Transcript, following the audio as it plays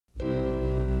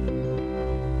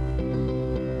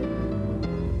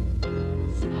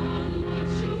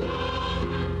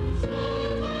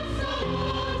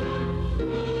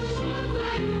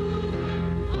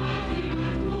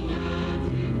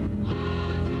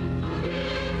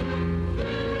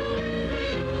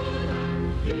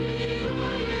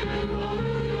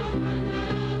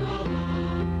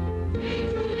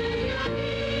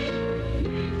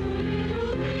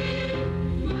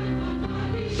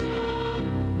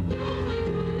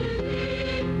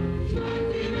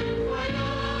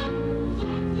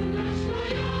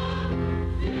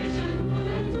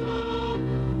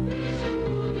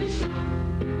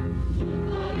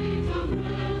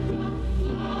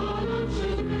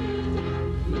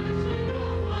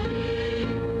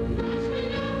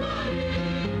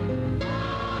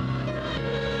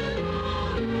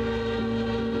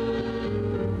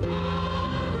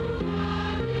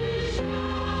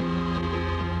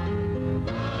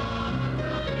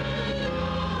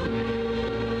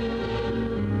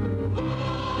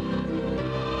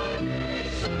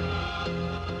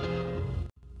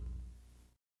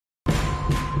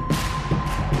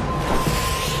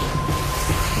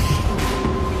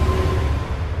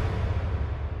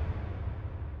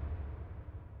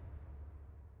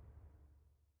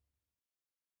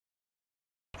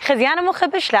خزيانة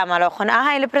مخبش لا مالوخن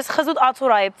أها إلى برس خزود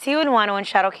عطوراي بتيول وانون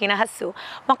شاروكينا هسو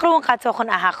مقرون قاتوخن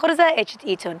أها خرزة إجت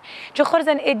إيتون جو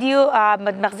خرزن إديو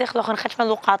مدمغزيخ لوخن خشم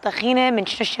لوقات خينة من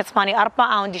شنش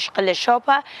 84 أو ديش قل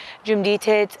الشوبة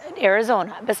جمديتة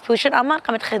أريزونا بس بوشن أمر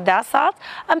قمت خداسات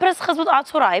أم برس خزود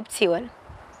عطوراي بتيول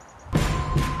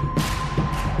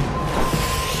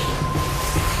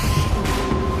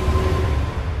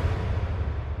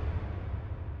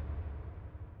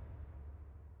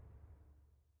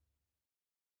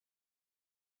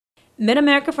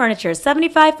Mid-America Furniture,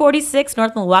 7546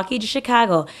 North Milwaukee to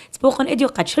Chicago. تبوخن إديو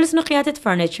قد شلس نقيات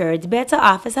furniture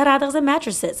دبيتا office هرادغز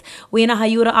mattresses. وينا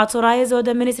هيورا عطورايا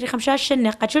زودا منسري خمشاش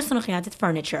شنة قد شلس نقيات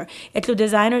furniture. اتلو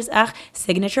designers أخ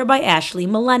Signature by Ashley,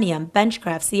 Millennium,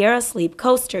 Benchcraft, Sierra Sleep,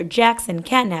 Coaster, Jackson,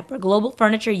 Catnapper, Global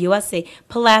Furniture USA,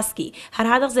 Pulaski.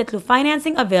 هرادغز اتلو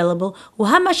financing available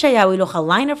وهم شياوي لو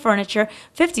خلاينا furniture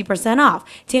 50% off.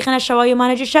 تيخنا شوايو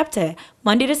مانجر شبته.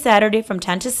 Monday to Saturday from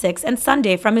 10 to 6 and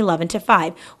Sunday from 11 to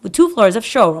 5 with 2 floors of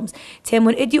showrooms.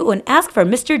 Timun Idyu and ask for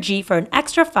Mr. G for an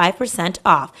extra 5%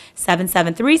 off.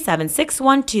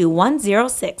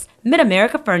 773-761-2106.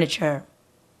 Mid-America Furniture.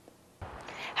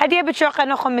 هدية بتشوق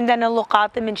نخم من دنا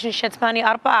اللقاط من شنشة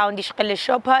 84 وندي شقل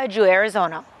الشوبها جو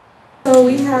Arizona. So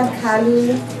we have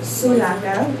Kalu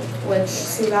Sulaka, which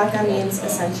Sulaka means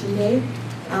Ascension Day,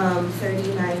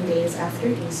 39 days after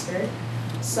Easter.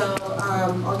 So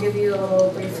I'll give you a little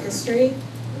brief history.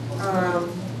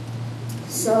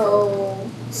 So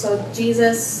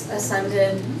Jesus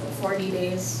ascended 40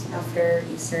 days after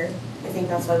Easter. I think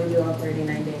that's why we do it on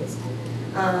 39 days.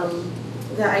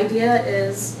 The idea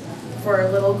is for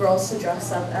little girls to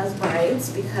dress up as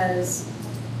brides because,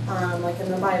 like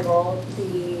in the Bible,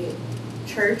 the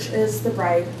church is the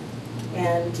bride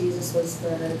and Jesus was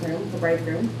the groom, the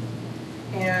bridegroom.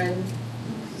 And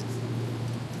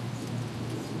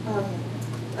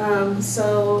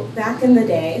so back in the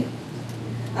day,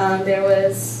 there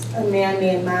was a man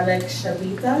named Malek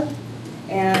Shavita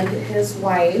and his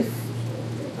wife,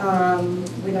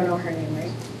 we don't know her name,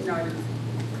 right? No, I don't.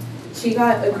 She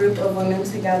got a group of women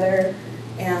together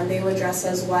and they would dress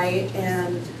as white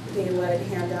and they would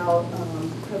hand out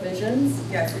provisions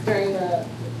during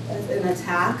an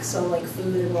attack, so like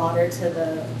food and water to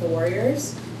the warriors.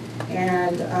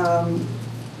 And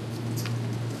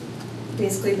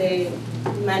basically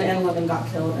men and women got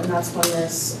killed, and that's when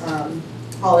this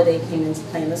holiday came into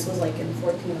play. And this was like in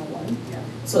 1401,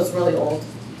 so it's really old.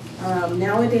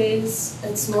 Nowadays,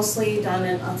 it's mostly done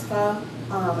in Atra,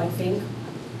 I think,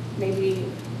 maybe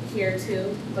here too,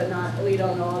 but we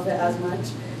don't know of it as much.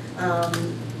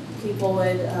 People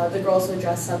would, the girls would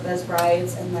dress up as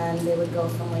brides, and then they would go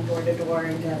from like door to door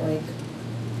and get like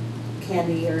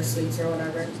candy or sweets or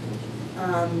whatever.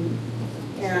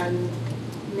 And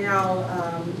now,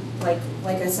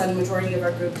 like I said, the majority of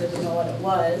our group didn't know what it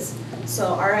was. So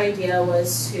our idea was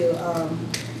to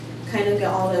kind of get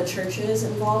all the churches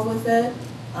involved with it,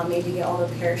 maybe get all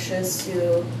the parishes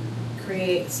to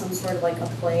create some sort of like a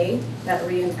play that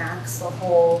reenacts the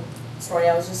whole story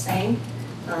I was just saying.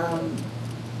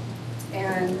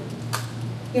 And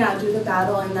yeah, do the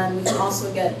battle, and then we can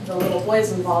also get the little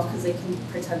boys involved because they can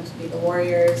pretend to be the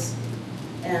warriors.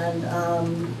 And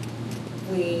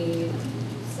we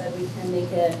said we can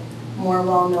make it more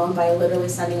well-known by literally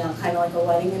sending out kind of like a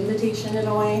wedding invitation in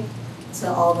a way to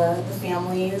all the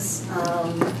families.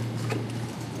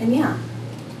 And yeah.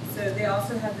 So they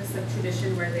also have this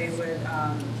tradition where they would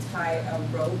tie a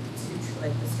rope to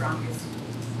like the strongest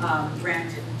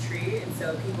branch in the tree, and so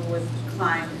people would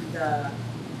climb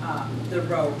the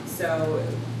rope. So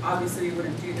obviously we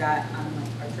wouldn't do that on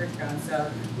like our church ground. So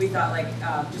we thought like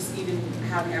just even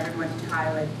having everyone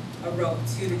tie like a rope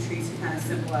to the tree to kind of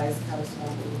symbolize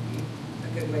catastrophe would be a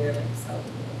good way to like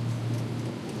celebrate.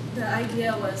 The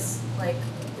idea was like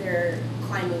they're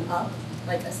climbing up,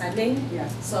 like ascending. Yeah.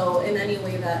 So in any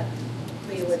way that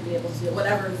they would be able to,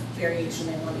 whatever variation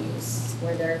they want to use,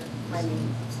 where they're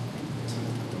climbing something.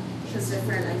 Because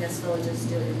different, I guess, villages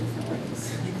do it in different ways.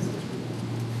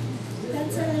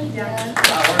 That's an idea.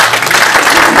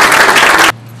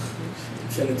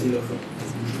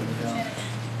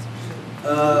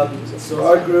 So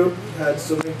our group had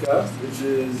Sumika, which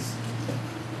is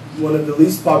one of the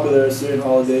least popular Assyrian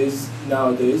holidays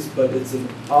nowadays, but it's an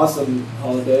awesome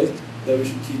holiday that we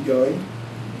should keep going.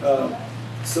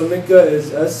 Somika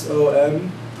is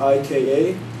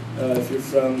S-O-M-I-K-A. If you're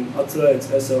from Atra,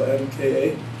 it's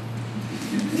S-O-M-K-A.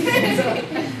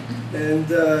 And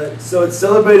so it's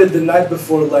celebrated the night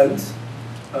before Lent,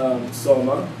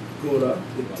 Soma, Gura,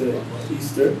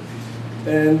 Easter.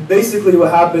 And basically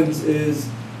what happens is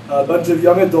a bunch of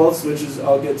young adults, which is,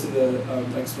 I'll get to the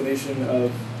explanation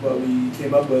of what we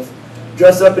came up with,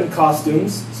 dress up in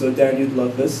costumes. So Dan, you'd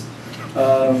love this.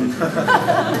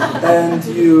 And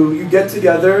you get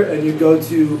together and you go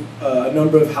to a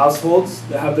number of households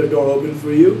that have their door open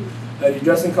for you. And you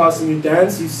dress in costume, you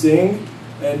dance, you sing,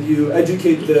 and you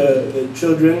educate the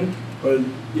children, or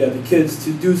the kids,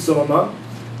 to do soma.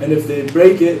 And if they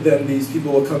break it, then these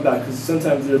people will come back, because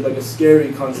sometimes there's like a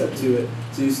scary concept to it.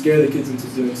 So you scare the kids into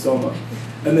doing soma.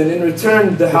 And then in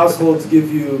return, the households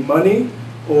give you money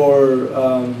or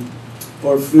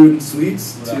food and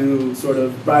sweets to sort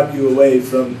of bribe you away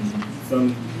from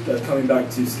coming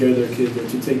back to scare their kids or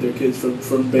to take their kids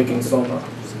from breaking soma.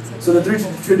 So the three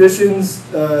traditions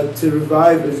to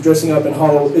revive is dressing up in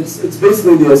Halloween. It's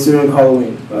basically the Assyrian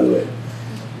Halloween, by the way.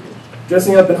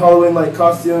 Dressing up in Halloween-like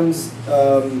costumes,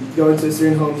 going to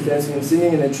Assyrian homes, dancing and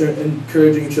singing, and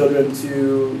encouraging children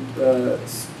to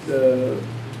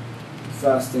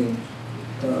fasting.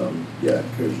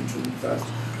 Encouraging children to fast.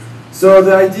 So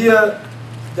the idea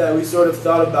that we sort of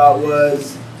thought about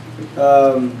was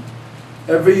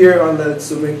every year on the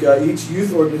Sumika, each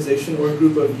youth organization or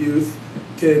group of youth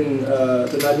can,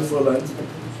 the night before Lent,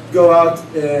 go out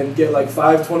and get like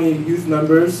 20 youth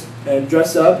members and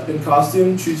dress up in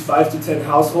costume, choose 5 to 10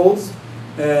 households,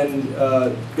 and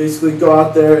basically go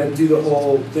out there and do the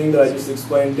whole thing that I just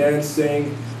explained, dance,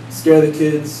 sing, scare the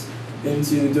kids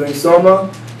into doing soma,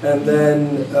 and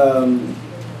then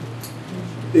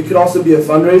it could also be a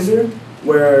fundraiser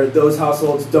where those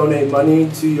households donate money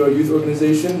to your youth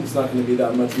organization. It's not going to be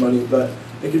that much money, but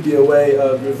it could be a way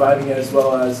of reviving it, as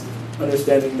well as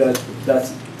understanding that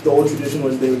that's the old tradition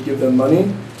was they would give them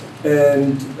money.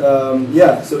 And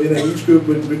so each group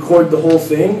would record the whole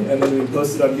thing, and then we'd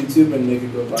post it on YouTube and make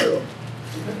it go viral.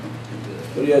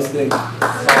 What do you guys think?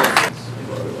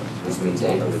 Which means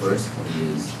April 1st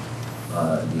is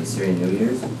the Assyrian New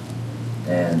Year's,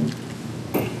 and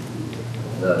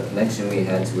the connection we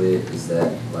had to it is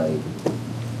that like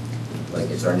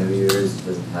it's our New Year's. It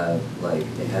doesn't have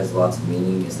it has lots of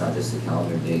meaning. It's not just a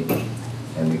calendar date,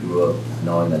 and we grew up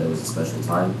knowing that it was a special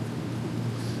time.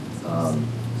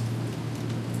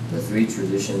 The three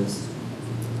traditions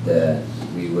that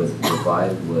we would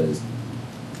revive was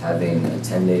having a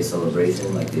 10-day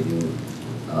celebration like they do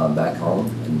back home,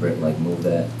 and move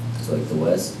that to the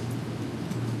West,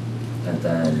 and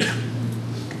then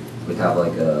we'd have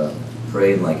a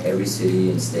parade in every city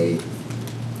and state,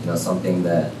 something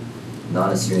that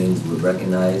non-Assyrians would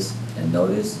recognize and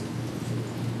notice.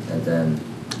 And then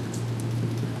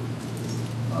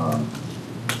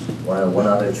one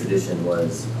other tradition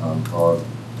was called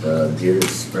the bearded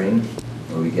spring,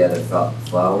 where we gather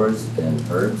flowers and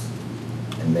herbs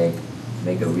and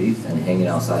make a wreath and hang it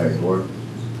outside our door.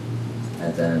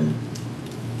 And then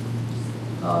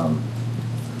and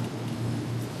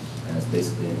that's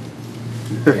basically it.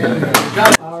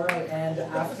 All right, and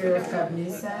after Feb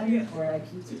Nisan, or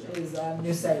is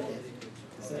Nusaybin.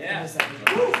 So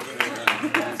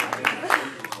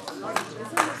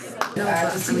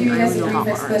just to give you guys a brief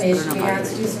explanation, we had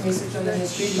to do some research on the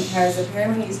history because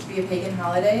apparently it used to be a pagan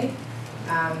holiday.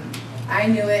 I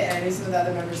knew it, and I knew some of the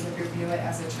other members in the group knew it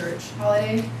as a church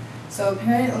holiday. So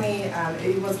apparently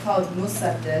it was called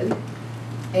Musabdil,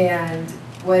 and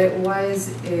what it was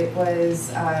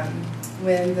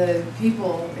when the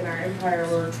people in our empire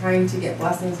were trying to get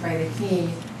blessings by the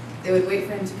king, they would wait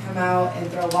for him to come out and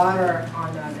throw water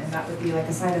on them, and that would be like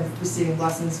a sign of receiving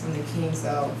blessings from the king.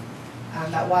 So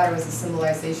that water was a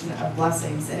symbolization of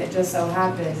blessings, and it just so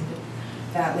happened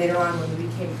that later on when we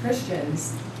became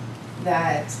Christians,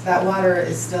 that water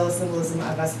is still a symbolism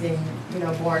of us being,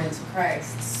 born into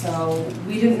Christ. So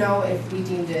we didn't know if we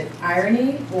deemed it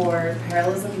irony or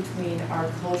parallelism between our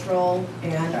cultural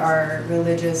and our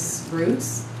religious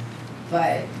roots,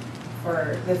 but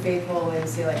for the faithful, they would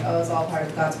say it's all part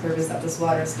of God's purpose, that this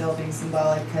water is still being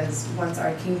symbolic, because once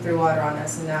our king threw water on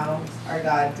us, and now our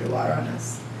God threw water on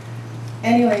us.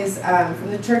 Anyways,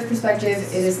 from the church perspective,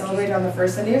 it is celebrated on the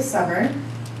first Sunday of summer,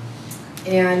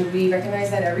 and we recognize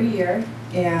that every year.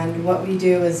 And what we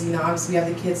do is, obviously we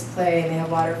have the kids play, and they have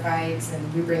water fights,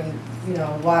 and we bring,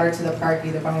 water to the park,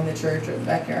 either behind the church or the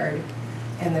backyard.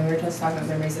 And then we were just talking about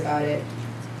memories about it.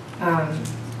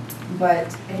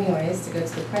 But anyways, to go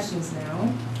to the questions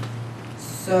now.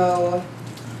 So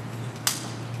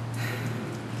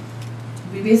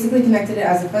we basically connected it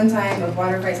as a fun time of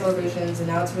water fight celebrations, and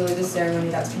now it's a religious ceremony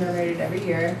that's commemorated every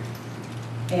year.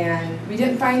 And we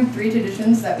didn't find three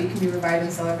traditions that we can be revived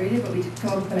and celebrated, but we did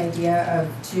come up with an idea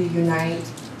to unite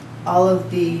all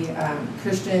of the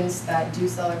Christians that do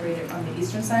celebrate it on the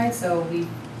eastern side. So we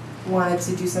wanted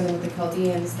to do something with the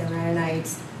Chaldeans, the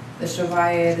Maronites, the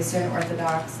Shavaya, the Syrian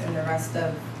Orthodox, and the rest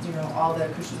of, all the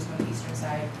Christians from the eastern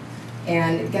side,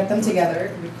 and get them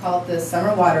together. We call it the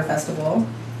Summer Water Festival.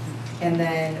 And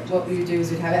then what we would do is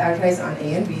we'd have it advertised on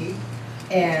A and B,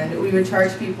 and we would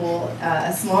charge people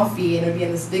a small fee, and it would be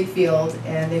in this big field,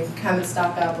 and they could come and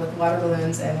stock up with water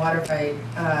balloons and water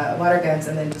guns,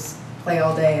 and then just play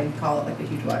all day and call it like a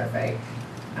huge water fight.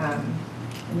 And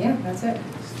yeah, that's it.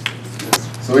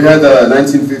 So we had the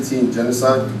 1915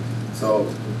 genocide. So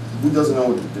who doesn't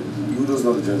know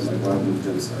the genocide? What happened to the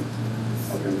genocide?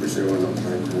 Okay, I'm pretty sure everyone knows.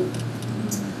 Very cool.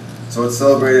 So it's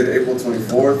celebrated April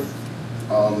 24th.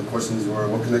 The questions were,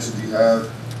 what connection do you have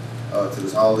to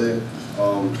this holiday?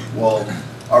 Well,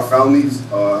 our families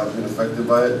have been affected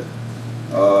by it.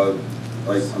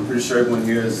 Like, I'm pretty sure everyone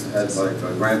here has had like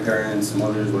grandparents,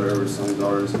 mothers, whatever, sons,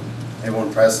 daughters.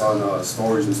 Everyone press on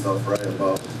stories and stuff, right,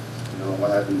 about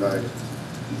what happened back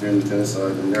during the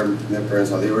genocide and their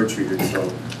parents, how they were treated. So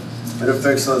it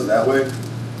affects us that way,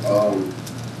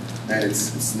 and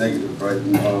it's negative, right?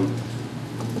 And,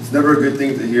 it's never a good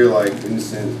thing to hear like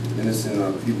innocent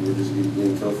people were just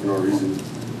being killed for no reason.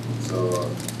 So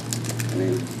I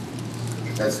mean,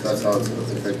 that's how it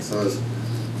affects us.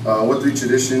 What 3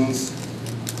 traditions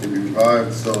can be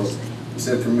revived? So we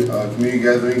said community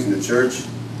gatherings in the church.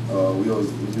 We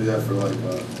do that for like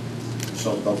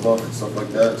stuff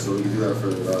like that. So we can do that for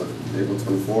April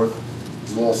 24th,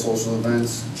 as well as social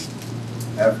events.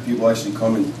 Have people actually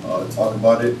come and talk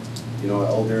about it.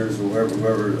 Elders or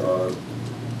whoever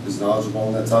is knowledgeable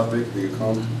on that topic, they could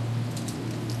come.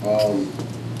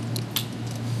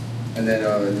 And then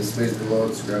in the space below,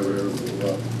 describe whatever.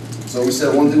 So we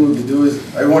said one thing we could do is,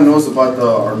 everyone knows about the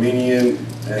Armenian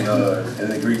and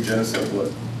the Greek genocide,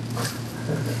 but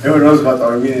everyone knows about the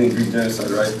Armenian and Greek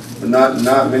genocide, right? But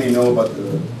not many know about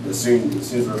the Assyrians. The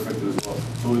Assyrians were affected as well.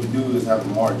 So what we could do is have a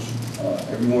march.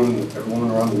 Everyone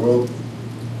around the world,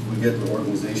 we get the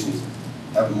organizations,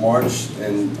 have a march,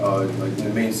 and like in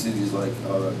the main cities like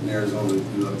in Arizona,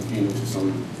 do like Phoenix or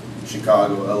something,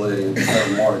 Chicago, LA, and just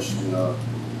have a march. And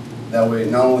that way,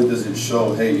 not only does it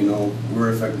show, hey,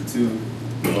 we're affected too,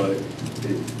 but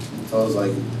it tells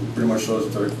like, it pretty much shows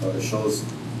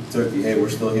Turkey, hey, we're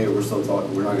still here, we're still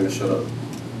talking, we're not gonna shut up.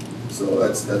 So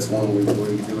that's one way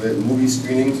we can do it. Movie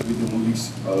screenings, we do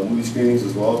movie screenings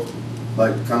as well,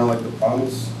 like kind of like The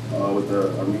Promise with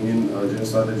the Armenian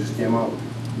genocide that just came out.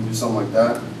 We do something like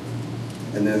that,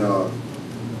 and then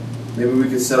maybe we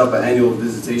could set up an annual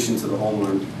visitation to the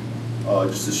homeland,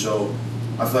 just to show.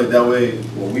 I feel like that way,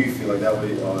 well, we feel like that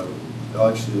way, they'll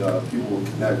actually people will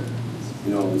connect,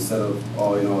 instead of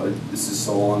this is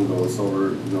so long ago, it's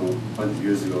over 100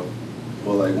 years ago,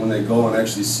 but like when they go and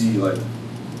actually see like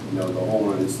the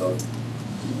homeland and stuff,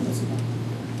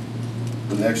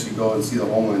 when they actually go and see the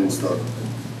homeland and stuff,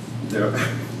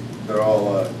 they're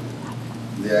all.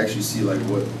 They actually see like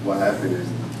what happened, and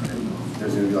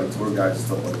there's gonna be like tour guides and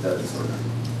stuff like that.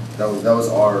 So that was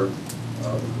our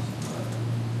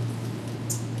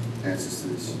answers to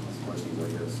these questions, I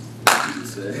guess you could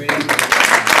say.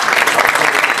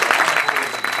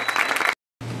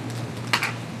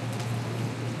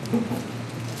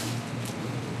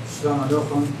 שלום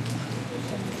עליכם,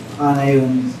 أنا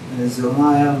يون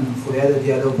زمايا من خيادة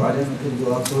ديالوج علم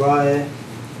الدكتوراه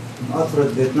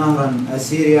مؤطرة بيت نهر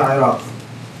أسيريا عراق.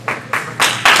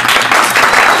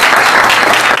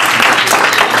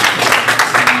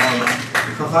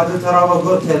 فقادو ترابا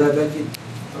قرتلا بكي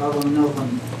ترابا منوخن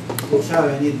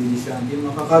وشاوي نيد بليشان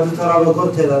ديما فقادو ترابا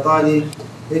قرتلا طالي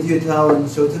إديو تاون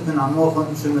شوتكن عموخن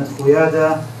شمت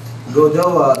خيادة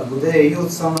قودوا يوت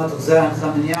صمت غزاين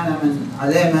خمنيانا من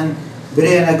عليمن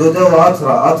برينا قودوا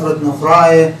أطرة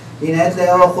نخراية إن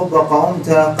أتلي أو خبا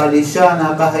قومتا قليشانا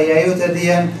قهيايوتا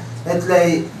ديان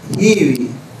أتلي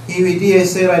هيوي دي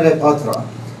يصير لك أطرة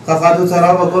فقادو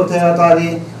ترابا قرتلا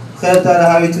طالي خيرتا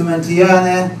لهاوي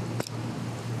تمنتيانا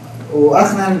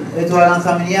واخنا اتولان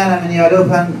خمنيانا من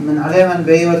يالوبن من عليمن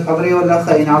بيوت حضري ولا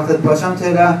خين عطت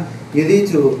باشمتلا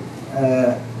يديتو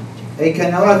اي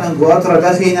كنواتن قواترا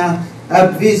دخينا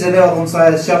اب فيزا لهم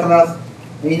صايد شقلق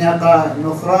إنقا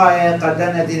نخرايا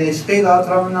قدنا دي شقيل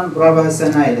أطرا من برابها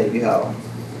السنة إلي بها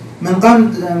من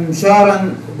قمت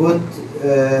مشارا بود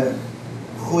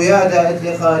خيادة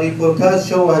اتلقى ريبورتاج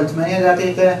شوه 8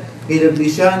 دقيقة إلى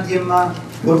بليشان تيما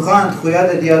والخانت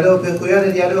خيادة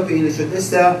ديالوبي إلى شد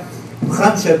إستا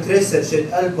بخمسة بترسة شد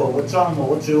ألبو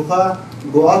وتشامو وتشوخا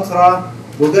بأطرا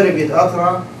وقرب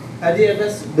يتأطرا هذه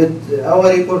بس أول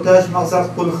ريبورتاج مقصد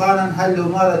كل خانا هلو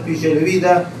مارت في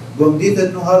شلويدة قمديت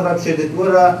نهرب شدت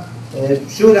ورا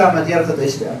شو لا مدير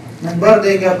قطشتا من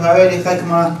برده قب هاولي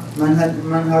خكمة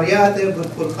من هرياته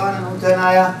بدخل خانا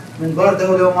متنايا من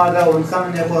برده ولو مالا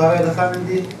ونخمن يخو هاولي خمن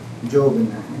دي نجاوب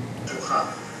النحن. وخاف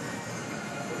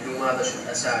ولماذا شو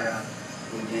الأسايا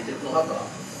ودي تطلبها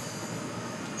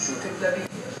شو تبلبي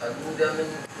أدودا من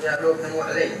يعلوك من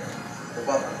وعلينا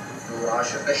وبابا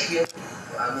وراشق الشيء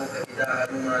وأموك إذا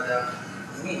لماذا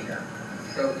ميدا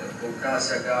شوتك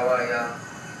وكاسة قاوايا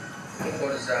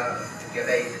خرزة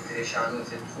قبيل تريشانوث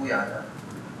خويانا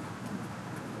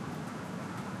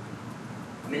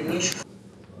منيش.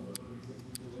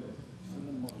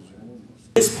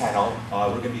 This panel,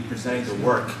 we're going to be presenting the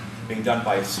work being done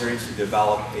by Assyrians to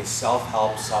develop a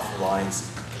self-help,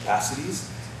 self-reliance capacities.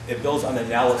 It builds on the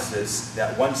analysis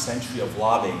that 1 century of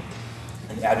lobbying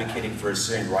and advocating for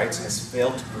Assyrian rights has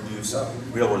failed to produce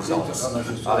real results.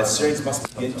 Assyrians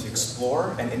must begin to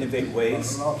explore and innovate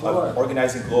ways of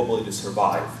organizing globally to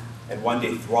survive and one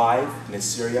day thrive in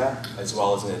Assyria as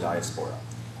well as in the diaspora.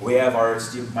 We have our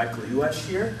esteemed Michael Uesh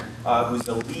here, who's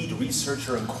the lead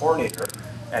researcher and coordinator,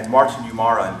 and Martin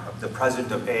Umaran, the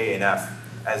president of AANF,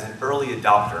 as an early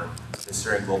adopter of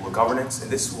Assyrian global governance, and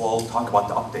this will talk about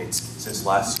the updates since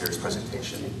last year's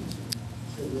presentation.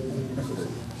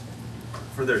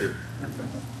 Further ado.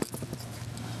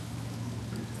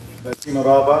 بسيم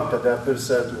رابع كدا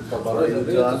فرصة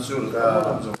وكبريتان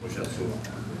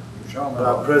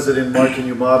President Martin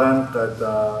Umaran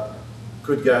that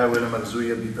could get away with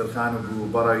Marzuya Biperkhanu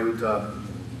Barayuta,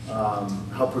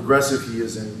 how progressive he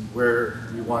is and where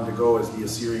we want to go as the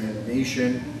Assyrian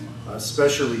nation,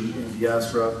 especially in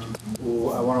diaspora.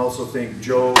 I want to also thank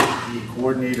Joe, the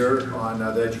coordinator on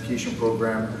the education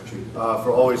program,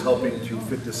 for always helping to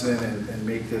fit this in and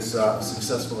make this a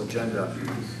successful agenda.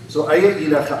 So Aya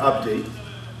Ilacha update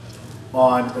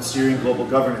on Assyrian global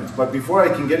governance. But before I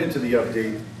can get into the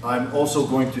update, I'm also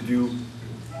going to do,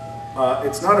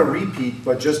 it's not a repeat,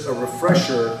 but just a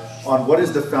refresher on what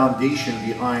is the foundation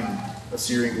behind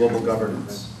Assyrian global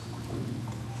governance.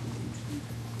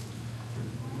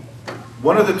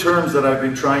 One of the terms that I've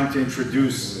been trying to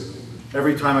introduce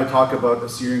every time I talk about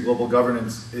Assyrian global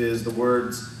governance is the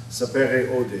words sapere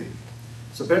ode.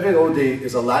 Sapere ode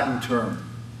is a Latin term,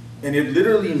 and it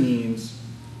literally means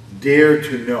dare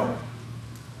to know.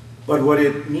 But what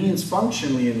it means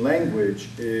functionally in language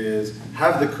is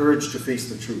have the courage to face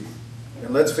the truth.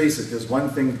 And let's face it, there's one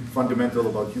thing fundamental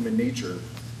about human nature.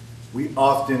 We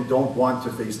often don't want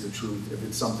to face the truth if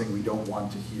it's something we don't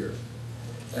want to hear.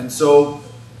 And so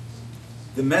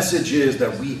the message is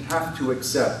that we have to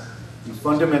accept the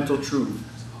fundamental truth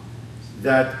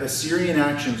that Assyrian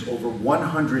actions over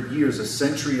 100 years, a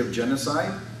century of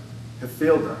genocide, have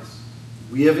failed us.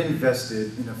 We have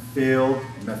invested in a failed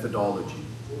methodology.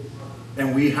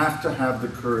 And we have to have the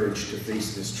courage to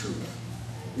face this truth.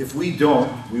 If we don't,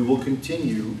 we will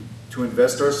continue to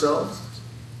invest ourselves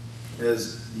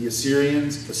as the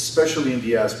Assyrians, especially in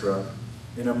diaspora,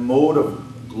 in a mode of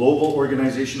global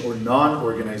organization or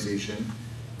non-organization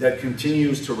that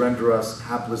continues to render us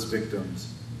hapless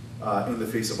victims in the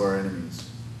face of our enemies.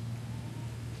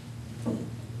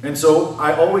 And so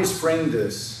I always frame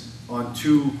this on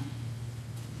 2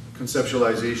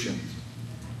 conceptualizations.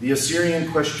 The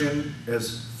Assyrian question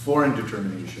as foreign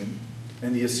determination,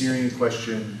 and the Assyrian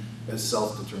question as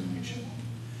self-determination.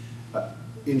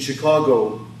 In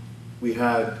Chicago, we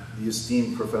had the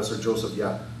esteemed Professor Joseph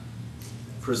Yap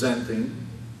presenting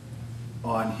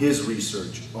on his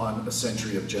research on a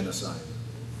century of genocide.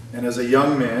 And as a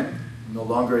young man, no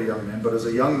longer a young man, but as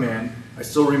a young man, I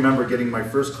still remember getting my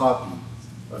first copy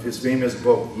of his famous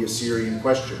book, The Assyrian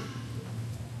Question.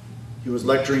 He was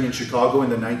lecturing in Chicago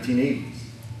in the 1980s.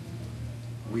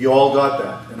 We all got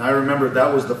that. And I remember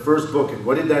that was the first book. And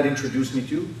what did that introduce me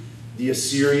to? The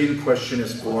Assyrian question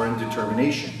as foreign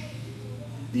determination.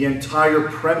 The entire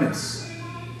premise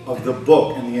of the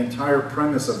book and the entire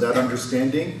premise of that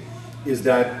understanding is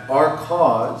that our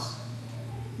cause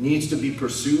needs to be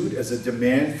pursued as a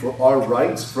demand for our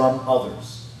rights from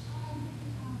others.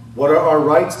 What are our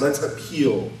rights? Let's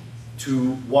appeal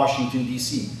to Washington,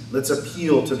 D.C. Let's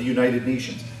appeal to the United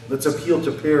Nations. Let's appeal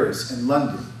to Paris and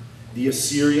London. The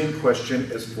Assyrian question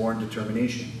as foreign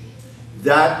determination.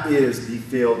 That is the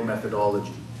failed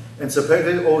methodology. And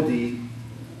Sapere Odi,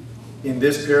 in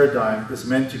this paradigm, is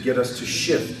meant to get us to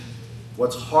shift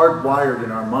what's hardwired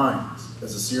in our minds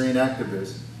as Assyrian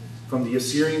activists from the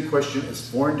Assyrian question as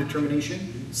foreign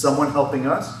determination, someone helping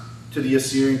us, to the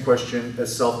Assyrian question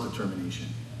as self-determination,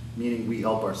 meaning we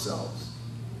help ourselves.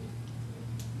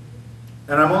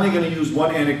 And I'm only going to use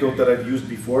one anecdote that I've used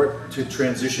before to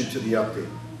transition to the update.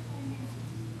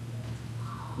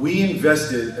 We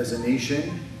invested as a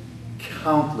nation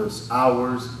countless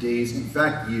hours, days, in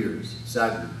fact years,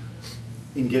 sadly,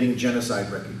 in getting genocide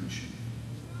recognition.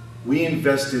 We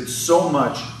invested so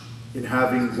much in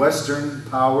having Western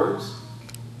powers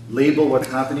label what's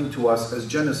happening to us as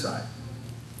genocide.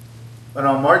 And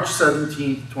on March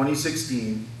 17,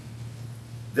 2016,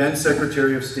 then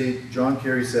Secretary of State John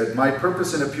Kerry said, "My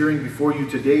purpose in appearing before you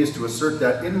today is to assert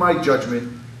that, in my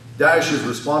judgment, Daesh is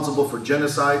responsible for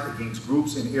genocide against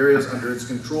groups in areas under its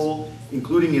control,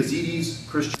 including Yazidis,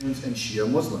 Christians, and Shia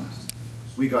Muslims."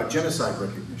 We got genocide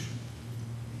recognition.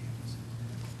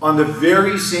 On the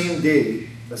very same day,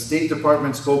 a State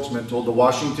Department spokesman told the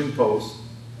Washington Post,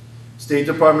 State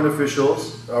Department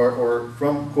officials,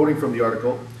 quoting from the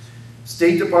article,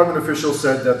 State Department officials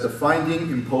said that the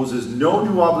finding imposes no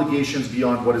new obligations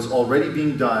beyond what is already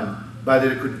being done, but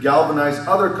that it could galvanize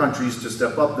other countries to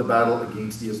step up the battle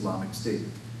against the Islamic State.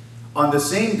 On the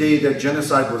same day that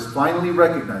genocide was finally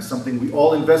recognized, something we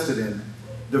all invested in,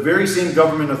 the very same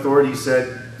government authority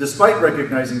said, despite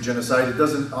recognizing genocide, it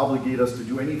doesn't obligate us to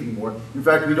do anything more. In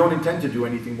fact, we don't intend to do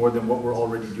anything more than what we're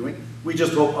already doing. We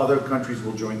just hope other countries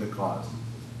will join the cause.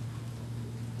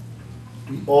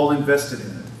 We all invested in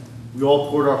it. We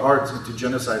all poured our hearts into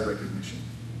genocide recognition.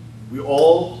 We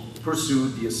all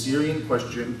pursued the Assyrian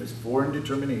question as foreign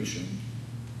determination,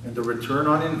 and the return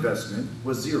on investment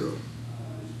was zero.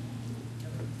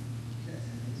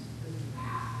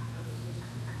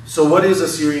 So what is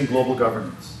Assyrian global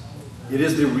governance? It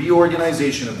is the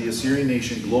reorganization of the Assyrian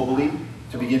nation globally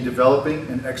to begin developing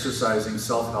and exercising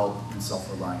self-help and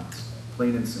self-reliance,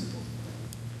 plain and simple.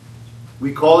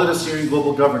 We call it Assyrian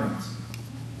global governance.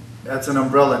 That's an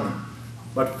umbrella name.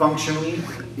 But functionally,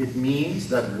 it means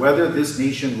that whether this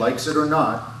nation likes it or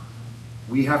not,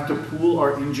 we have to pool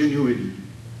our ingenuity,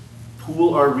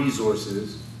 pool our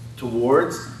resources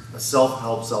towards a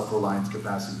self-help, self-reliance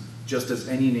capacity, just as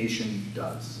any nation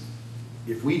does.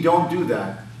 If we don't do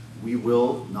that, we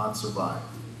will not survive.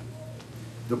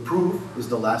 The proof is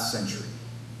the last century.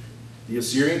 The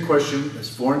Assyrian question as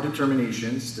foreign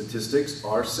determination statistics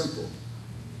are simple.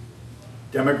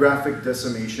 Demographic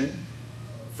decimation,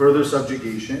 further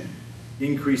subjugation,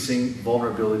 increasing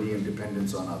vulnerability and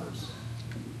dependence on others.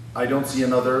 I don't see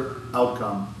another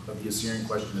outcome of the Assyrian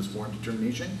question as foreign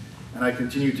determination, and I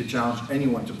continue to challenge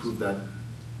anyone to prove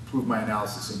my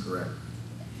analysis incorrect.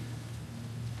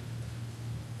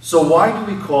 So why do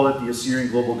we call it the Assyrian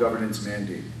Global Governance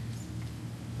Mandate?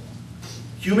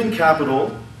 Human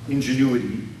capital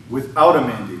ingenuity without a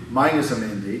mandate, minus a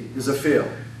mandate, is a fail.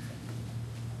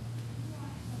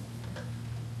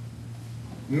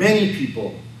 Many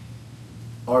people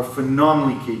are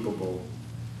phenomenally capable,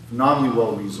 phenomenally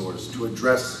well-resourced to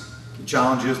address the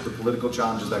challenges, the political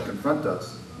challenges that confront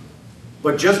us.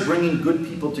 But just bringing good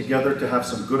people together to have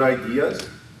some good ideas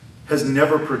has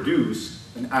never produced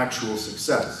an actual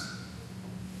success.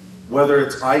 Whether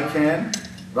it's ICANN,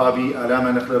 Rabbi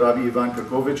Ivan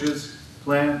Kerkovich's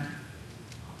plan,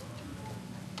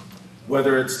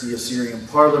 whether it's the Assyrian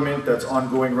parliament that's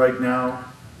ongoing right now,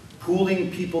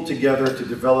 pooling people together to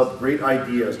develop great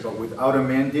ideas but without a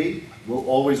mandate will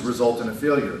always result in a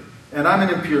failure. And I'm an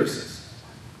empiricist.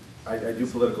 I do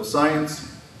political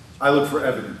science. I look for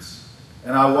evidence.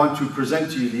 And I want to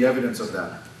present to you the evidence of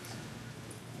that.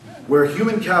 Where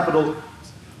human capital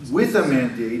with a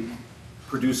mandate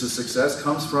produces success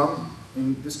comes from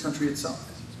in this country itself.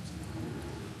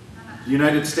 The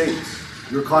United States,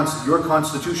 your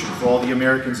Constitution for all the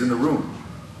Americans in the room.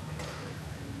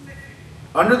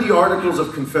 Under the Articles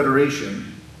of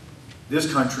Confederation,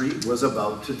 this country was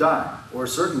about to die, or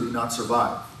certainly not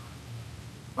survive.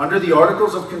 Under the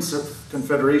Articles of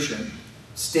Confederation,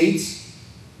 states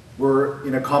were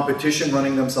in a competition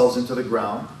running themselves into the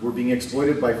ground, were being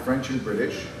exploited by French and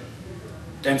British,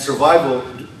 and survival,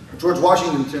 George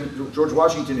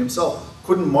Washington himself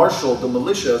couldn't marshal the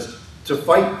militias to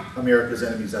fight America's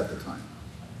enemies at the time.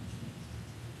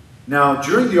 Now,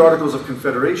 during the Articles of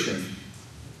Confederation,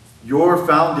 your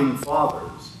founding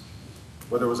fathers,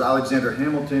 whether it was Alexander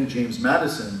Hamilton, James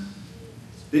Madison,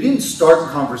 they didn't start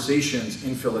conversations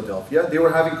in Philadelphia. They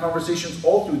were having conversations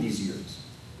all through these years.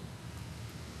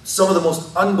 Some of the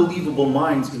most unbelievable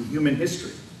minds in human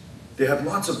history. They had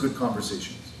lots of good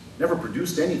conversations, never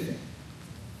produced anything.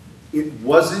 It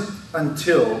wasn't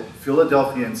until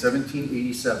Philadelphia in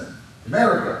 1787,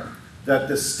 America, that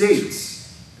the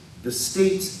states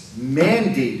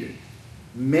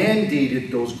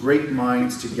mandated those great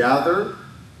minds to gather,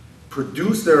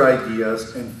 produce their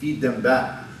ideas, and feed them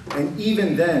back. And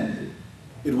even then,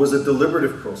 it was a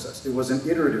deliberative process. It was an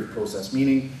iterative process,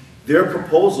 meaning their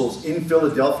proposals in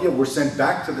Philadelphia were sent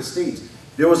back to the states.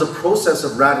 There was a process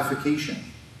of ratification.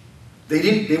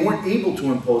 They weren't able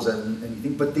to impose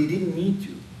anything, but they didn't need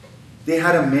to. They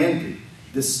had a mandate.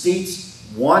 The states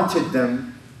wanted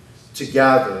them to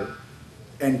gather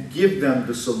and give them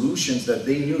the solutions that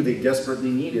they knew they desperately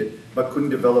needed but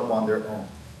couldn't develop on their own.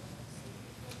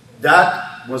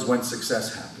 That was when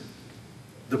success happened.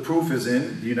 The proof is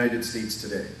in the United States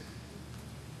today.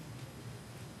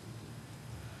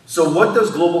 So what does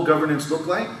global governance look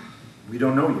like? We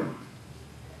don't know yet.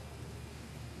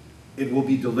 It will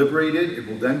be deliberated, it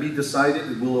will then be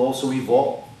decided, it will also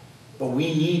evolve. But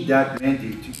we need that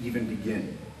mandate to even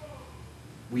begin.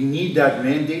 We need that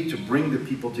mandate to bring the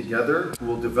people together who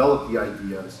will develop the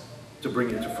ideas to bring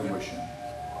it to fruition.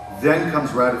 Then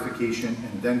comes ratification,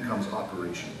 and then comes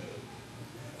operation.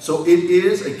 So it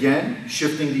is, again,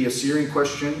 shifting the Assyrian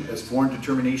question as foreign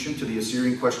determination to the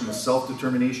Assyrian question as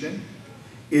self-determination.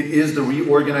 It is the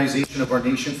reorganization of our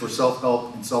nation for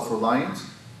self-help and self-reliance.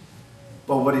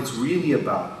 But what it's really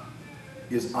about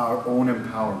is our own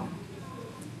empowerment.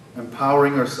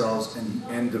 Empowering ourselves and the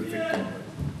end of victimhood.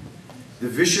 The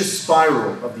vicious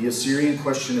spiral of the Assyrian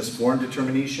question as foreign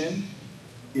determination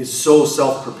is so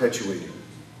self-perpetuating.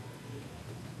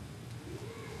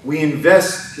 We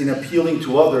invest in appealing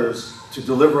to others to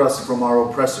deliver us from our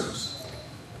oppressors.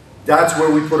 That's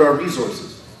where we put our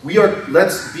resources.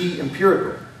 Let's be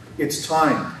empirical. It's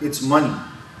time, it's money.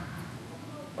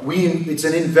 It's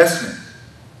an investment.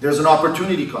 There's an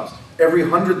opportunity cost. Every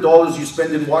 $100 you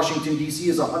spend in Washington, D.C.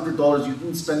 is $100 you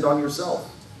didn't spend on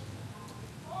yourself.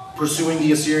 Pursuing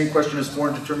the Assyrian question as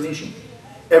foreign determination.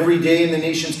 Every day in the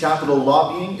nation's capital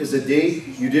lobbying is a day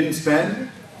you didn't spend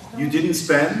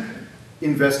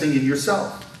investing in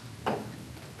yourself.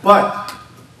 But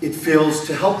it fails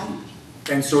to help you,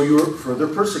 and so you're further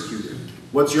persecuted.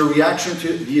 What's your reaction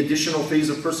to the additional phase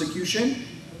of persecution?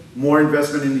 More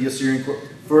investment in the Assyrian,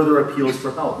 further appeals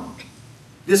for help.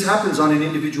 This happens on an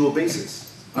individual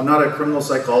basis. I'm not a criminal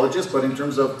psychologist, but in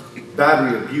terms of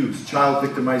battery, abuse, child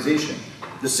victimization,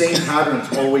 the same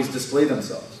patterns always display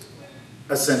themselves.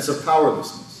 A sense of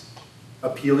powerlessness,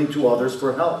 appealing to others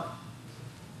for help.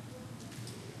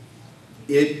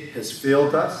 It has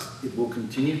failed us. It will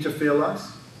continue to fail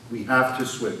us. We have to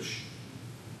switch.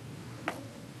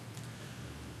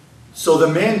 So the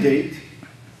mandate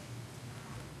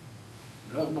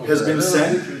has been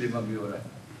sent.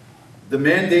 The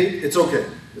mandate, it's okay.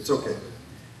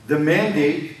 The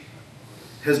mandate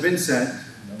has been sent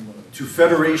to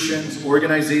federations,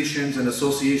 organizations, and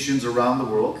associations around the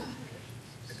world.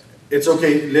 It's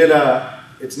okay, Leila,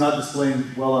 it's not displaying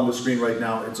well on the screen right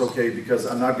now. It's okay because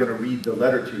I'm not going to read the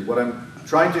letter to you. What I'm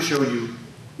trying to show you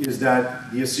is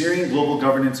that the Assyrian Global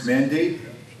Governance Mandate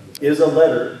is a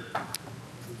letter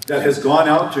that has gone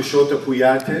out to Shota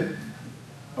Puyate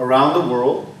around the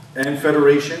world and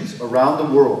federations around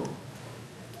the world.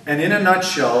 And in a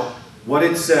nutshell, what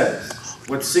it says,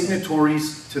 what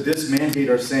signatories to this mandate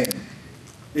are saying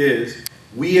is,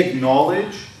 we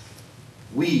acknowledge,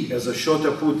 we as a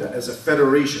Shota Puta, as a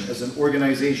federation, as an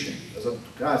organization, as a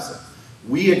Tukasa,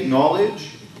 we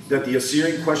acknowledge that the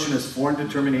Assyrian question as foreign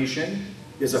determination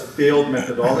is a failed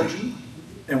methodology,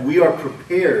 and we are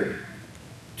prepared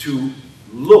to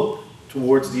look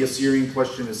towards the Assyrian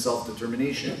question as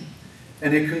self-determination.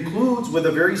 And it concludes with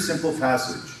a very simple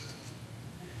passage.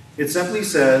 It simply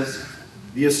says,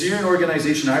 the Assyrian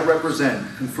organization I represent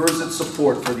confers its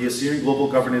support for the Assyrian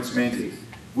Global Governance Mandate,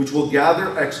 which will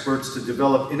gather experts to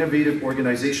develop innovative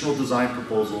organizational design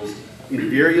proposals in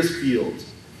various fields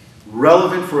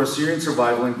relevant for Assyrian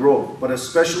survival and growth, but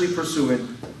especially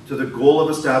pursuant to the goal of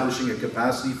establishing a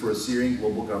capacity for Assyrian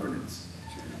global governance.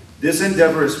 This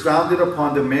endeavor is founded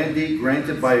upon the mandate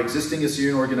granted by existing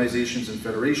Assyrian organizations and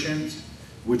federations,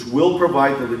 which will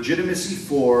provide the legitimacy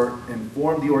for and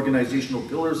form the organizational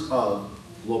pillars of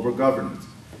global governance.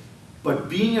 But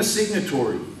being a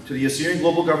signatory to the Assyrian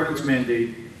Global Governance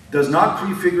Mandate does not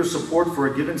prefigure support for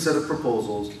a given set of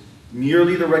proposals,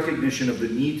 merely the recognition of the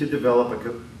need to develop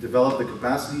the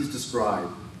capacities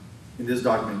described in this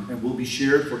document, and will be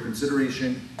shared for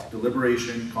consideration,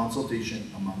 deliberation, consultation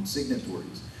among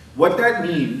signatories. What that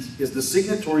means is the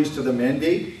signatories to the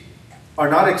mandate are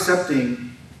not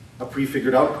accepting a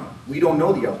prefigured outcome. We don't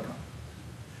know the outcome.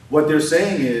 What they're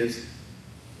saying is,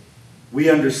 we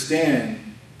understand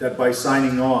that by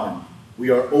signing on, we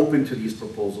are open to these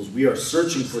proposals, we are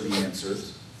searching for the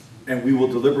answers, and we will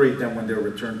deliberate them when they're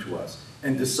returned to us,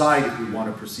 and decide if we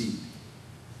want to proceed.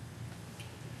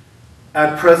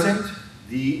 At present,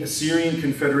 the Assyrian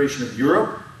Confederation of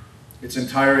Europe, its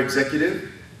entire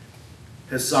executive,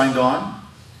 has signed on.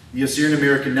 The Assyrian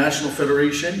American National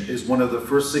Federation is one of the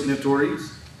first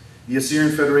signatories. The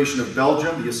Assyrian Federation of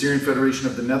Belgium, the Assyrian Federation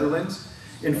of the Netherlands.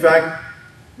 In fact,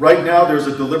 right now there's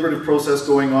a deliberative process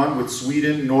going on with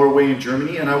Sweden, Norway, and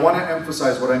Germany, and I want to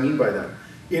emphasize what I mean by that.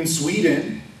 In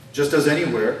Sweden, just as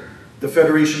anywhere, the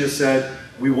Federation has said,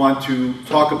 we want to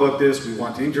talk about this, we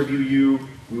want to interview you,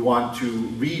 we want to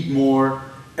read more,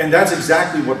 and that's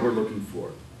exactly what we're looking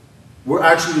for. We're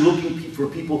actually looking for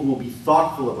people who will be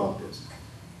thoughtful about this.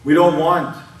 We don't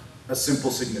want a simple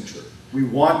signature. We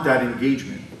want that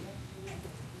engagement.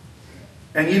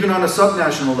 And even on a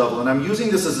subnational level, and I'm using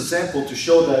this as a sample to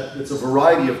show that it's a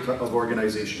variety of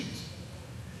organizations.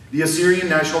 The Assyrian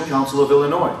National Council of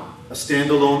Illinois, a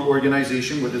standalone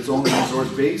organization with its own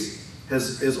resource base,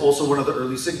 is also one of the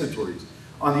early signatories.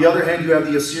 On the other hand, you have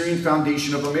the Assyrian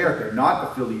Foundation of America,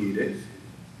 not affiliated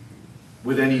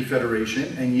with any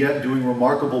federation, and yet doing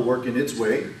remarkable work in its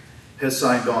way, has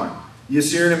signed on. The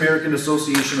Assyrian American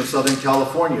Association of Southern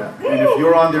California, and if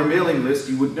you're on their mailing list,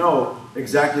 you would know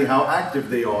exactly how active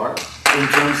they are in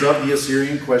terms of the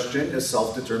Assyrian question as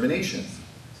self-determination.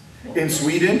 In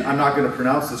Sweden, I'm not going to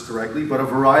pronounce this correctly, but a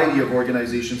variety of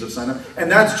organizations have signed up,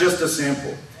 and that's just a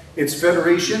sample. It's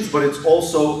federations, but it's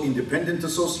also independent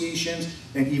associations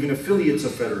and even affiliates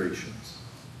of federations.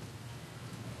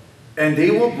 And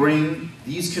they will bring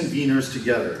these conveners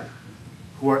together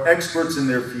who are experts in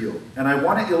their field. And I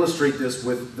want to illustrate this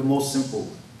with the most simple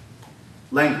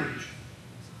language.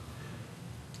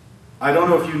 I don't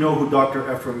know if you know who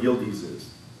Dr. Ephraim Yildiz is.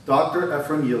 Dr.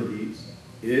 Ephraim Yildiz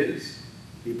is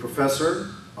a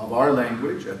professor of our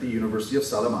language at the University of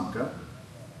Salamanca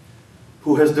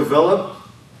who has developed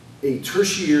a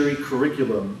tertiary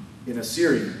curriculum in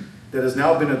Assyrian that has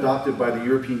now been adopted by the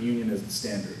European Union as the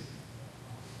standard.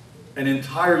 An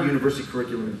entire university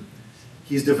curriculum.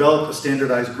 He's developed a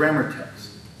standardized grammar text.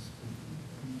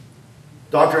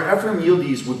 Dr. Ephraim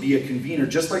Yildiz would be a convener,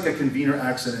 just like a convener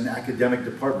acts in an academic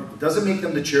department. It doesn't make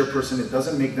them the chairperson, it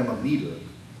doesn't make them a leader.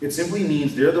 It simply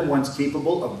means they're the ones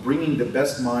capable of bringing the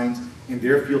best minds in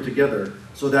their field together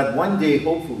so that one day,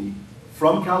 hopefully,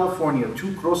 from California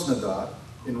to Krasnodar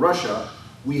in Russia,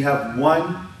 we have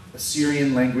one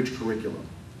Assyrian language curriculum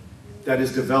that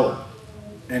is developed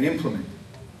and implemented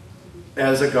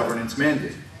as a governance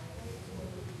mandate.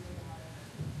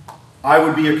 I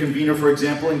would be a convener, for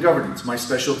example, in governance. My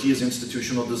specialty is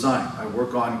institutional design. I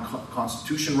work on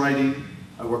constitution writing,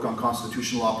 I work on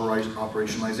constitutional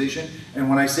operationalization, and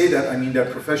when I say that, I mean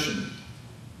that professionally.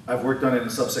 I've worked on it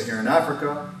in sub-Saharan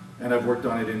Africa, and I've worked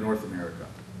on it in North America.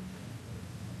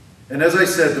 And as I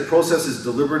said, the process is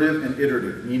deliberative and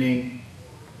iterative, meaning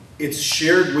it's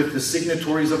shared with the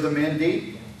signatories of the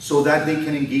mandate so that they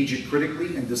can engage it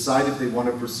critically and decide if they want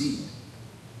to proceed.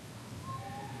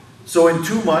 So in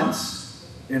 2 months,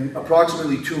 in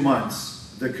approximately 2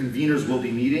 months, the conveners will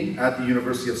be meeting at the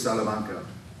University of Salamanca.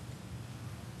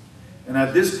 And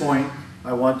at this point,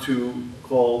 I want to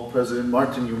call President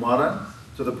Martin Yumara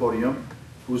to the podium,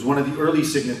 who is one of the early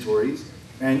signatories.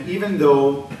 And even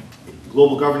though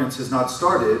global governance has not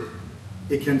started,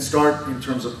 it can start in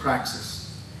terms of practice.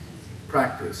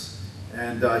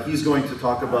 And he's going to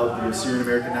talk about the Assyrian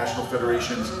American National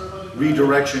Federation's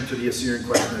redirection to the Assyrian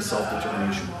question of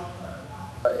self-determination.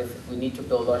 If we need to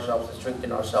build ourselves and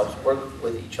strengthen ourselves, work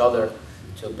with each other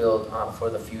to build for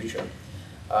the future.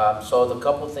 So the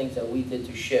couple things that we did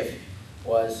to shift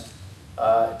was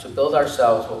to build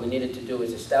ourselves. What we needed to do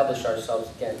is establish ourselves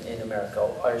again in America.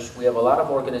 We have a lot of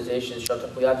organizations,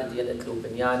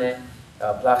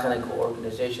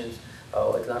 organizations,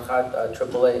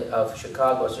 AAA of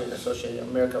Chicago, Assyrian Association of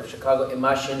America of Chicago,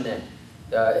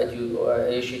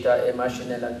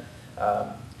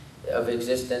 of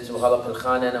existence, وهلا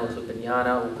بالخانة ومثل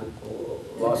بنيانة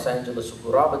ولوس أنجلوس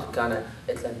وقرابة كان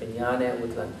إتلان بنيانة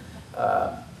وإتلان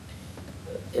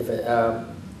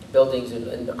buildings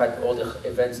and all the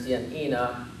events دي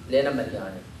إينا لنا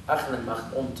مليانة أخنا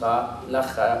مخمومتا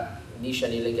لخا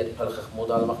نيشاني لقيت بلخ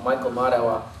مودال مايكل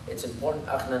ماروا. It's important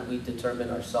أخنا we determine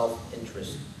our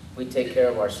self-interest, we take care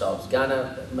of ourselves.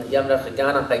 Ghana يمرخ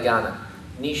Ghana قيانا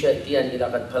نيشا ديان إلى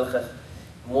قد بلخ.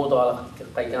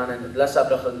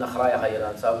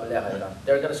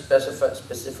 They're going to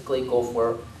specifically go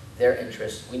for their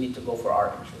interests. We need to go for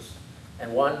our interests.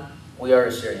 And one, we are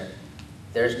Assyrian.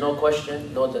 There's no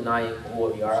question, no denying who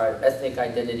we are. Our ethnic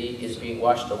identity is being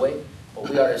washed away, but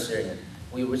we are Assyrian.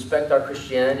 We respect our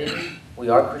Christianity. We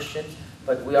are Christians,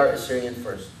 but we are Assyrian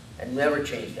first, and never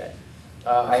change that.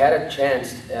 I had a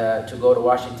chance to go to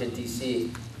Washington,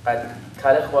 D.C.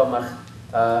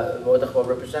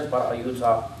 represent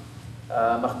Utah.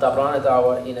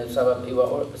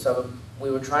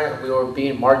 We were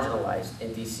being marginalized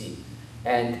in DC,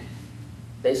 and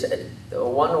they said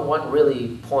one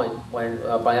really point when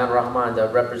Bayan Rahman, the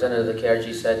representative of the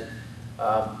KRG, said,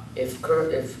 if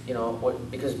you know,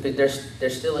 because they're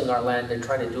stealing our land, they're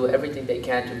trying to do everything they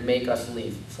can to make us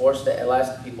leave, force the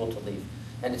last people to leave.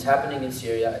 And it's happening in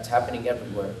Syria, it's happening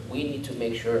everywhere. We need to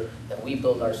make sure that we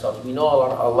build ourselves. We know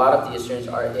a lot of the Assyrians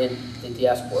are in the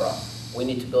diaspora. We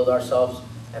need to build ourselves,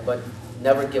 but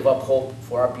never give up hope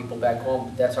for our people back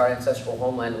home. That's our ancestral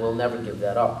homeland. We'll never give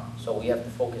that up. So we have to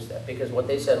focus that. Because what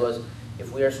they said was,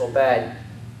 if we are so bad,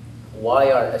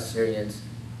 why are Assyrians,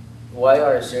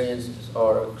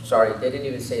 or sorry, they didn't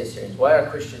even say Assyrians, why are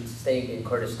Christians staying in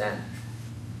Kurdistan?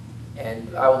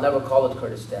 And I will never call it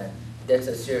Kurdistan. That's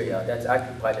Assyria, that's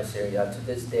occupied Assyria. To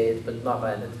this day, it's not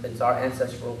land. It's our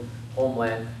ancestral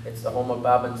homeland. It's the home of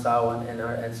Bab and Sawan and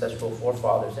our ancestral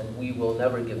forefathers, and we will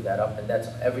never give that up, and that's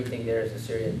everything there is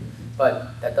Assyrian.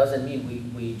 But that doesn't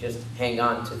mean we just hang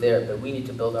on to there, but we need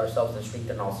to build ourselves and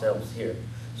strengthen ourselves here.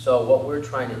 So what we're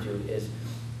trying to do is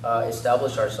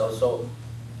establish ourselves. So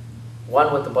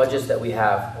one, with the budgets that we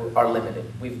have are limited.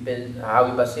 We've been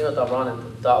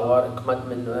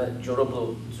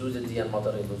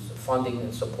funding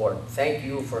and support. Thank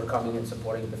you for coming and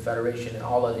supporting the Federation and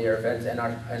all of their events and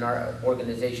our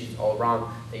organizations all around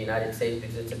the United States,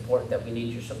 because it's important that we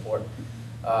need your support.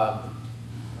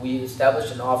 We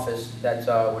established an office that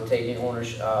we're taking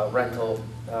rental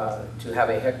to have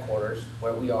a headquarters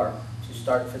where we are to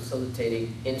start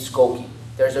facilitating in Skokie.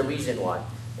 There's a reason why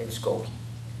in Skokie.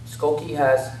 Skokie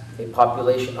has a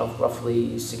population of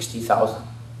roughly 60,000,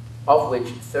 of which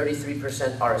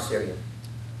 33% are Assyrian.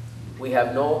 We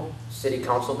have no city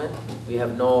councilman, we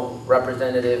have no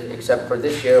representative, except for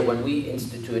this year when we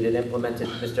instituted and implemented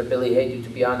Mr. Billy Haydu to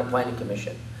be on the Planning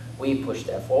Commission. We pushed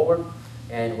that forward,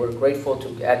 and we're grateful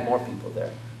to add more people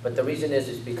there. But the reason is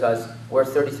because we're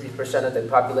 33% of the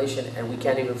population, and we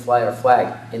can't even fly our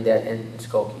flag in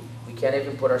Skokie. We can't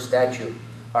even put our statue,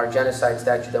 our genocide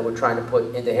statue that we're trying to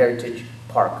put in the Heritage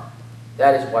Park.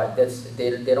 That is why.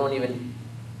 They don't even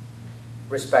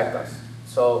respect us.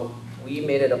 So we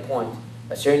made it a point.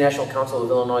 Assyrian National Council of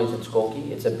Illinois is in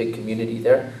Skokie. It's a big community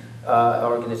there,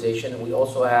 organization. We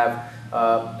also have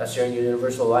Assyrian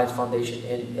Universal Alliance Foundation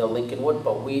in Lincolnwood,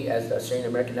 but we, as the Assyrian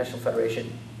American National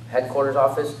Federation headquarters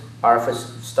office, our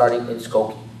office starting in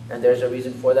Skokie. And there's a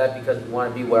reason for that, because we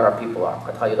want to be where our people are,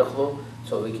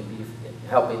 so we can be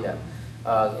helping them.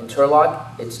 In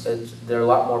Turlock, there are a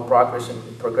lot more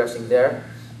progressing there,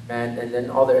 and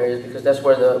then other areas, because that's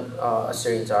where the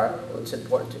Assyrians are. It's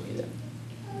important to be there.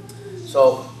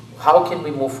 So how can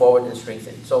we move forward and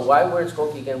strengthen? So why we're in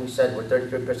Skokie, again, we said we're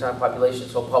 33% population,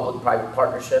 so public-private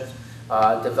partnerships,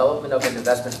 development of an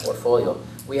investment portfolio.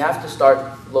 We have to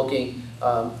start looking,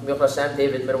 Sam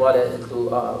David Mirwada into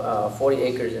 40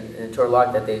 acres in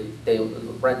Turlock that they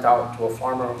rent out to a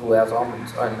farmer who has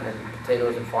almonds and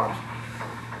potatoes and farms.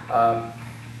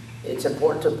 It's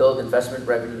important to build investment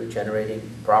revenue generating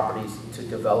properties to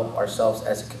develop ourselves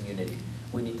as a community.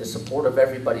 We need the support of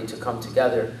everybody to come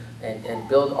together and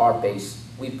build our base.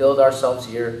 We build ourselves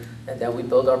here, and then we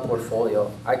build our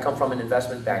portfolio. I come from an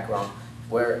investment background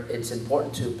where it's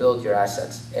important to build your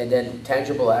assets, and then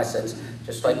tangible assets,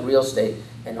 just like real estate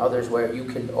and others, where you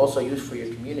can also use for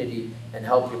your community and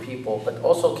help your people, but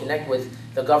also connect with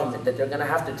the government that they're going to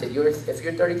have to take. If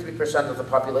you're 33% of the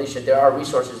population, there are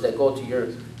resources that go to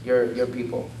your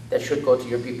people, that should go to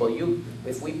your people.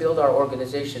 If we build our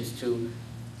organizations to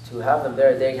have them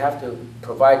there, they have to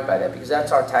provide by that, because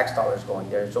that's our tax dollars going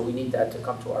there. So we need that to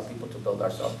come to our people to build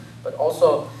ourselves. But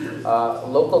also,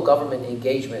 local government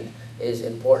engagement is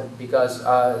important, because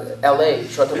LA,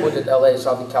 Chotamutit LA,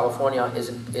 Southern California,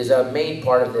 is a main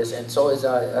part of this, and so is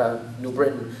New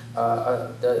Britain,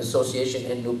 the association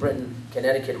in New Britain,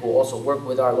 Connecticut, who also work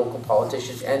with our local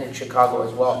politicians, and in Chicago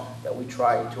as well, that we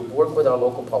try to work with our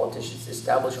local politicians,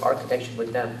 establish our connection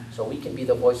with them, so we can be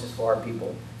the voices for our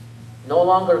people. No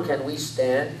longer can we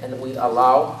stand and we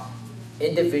allow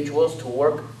individuals to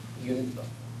work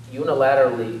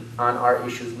unilaterally on our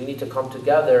issues. We need to come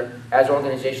together as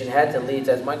organization heads and leads.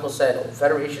 As Michael said,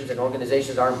 federations and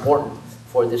organizations are important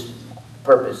for this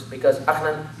purpose, because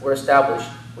we're established.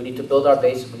 We need to build our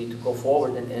base. We need to go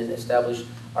forward and establish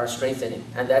our strengthening,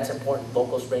 and that's important,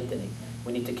 local strengthening.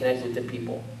 We need to connect with the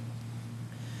people.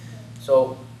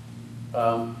 So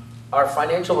our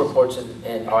financial reports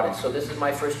and audits. So this is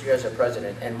my first year as a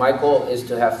president, and my goal is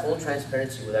to have full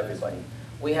transparency with everybody.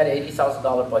 We had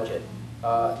 $80,000 budget,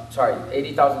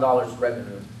 $80,000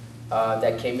 revenue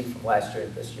that came in from last year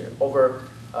and this year. Over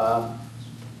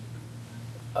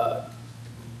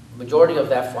majority of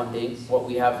that funding, what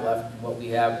we have left, what we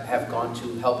have gone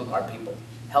to helping our people,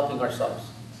 helping ourselves,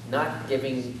 not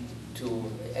giving to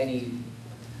any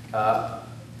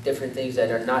different things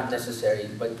that are not necessary,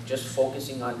 but just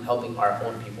focusing on helping our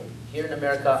own people here in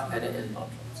America and in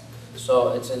Malta.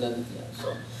 So it's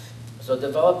so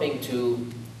developing to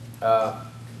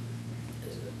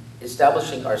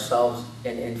establishing ourselves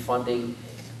in funding,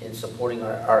 in supporting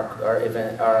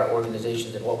our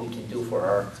organizations and what we can do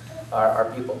for our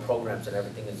people programs and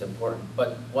everything is important.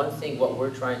 But one thing, what we're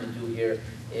trying to do here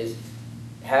is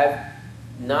have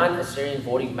non-Assyrian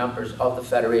voting members of the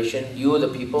Federation, you the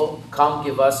people, come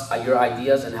give us your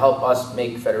ideas and help us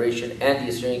make Federation and the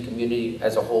Assyrian community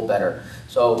as a whole better.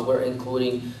 So we're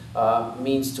including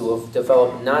means to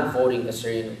develop non-voting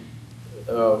Assyrian,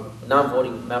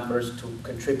 non-voting members to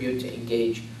contribute, to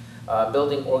engage,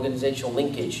 building organizational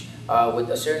linkage with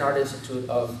Assyrian Art Institute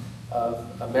of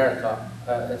America.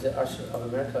 Is it of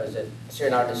America? Is it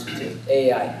Assyrian Art Institute?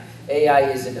 AAI.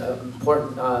 AAI is an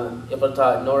important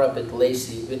Nora bit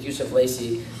Lacey, bit Yusuf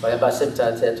Lacey, by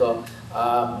Basibta Teto.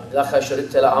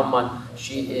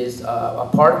 She is a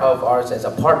part of ours as a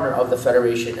partner of the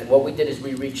Federation. And what we did is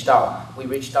we reached out. We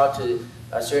reached out to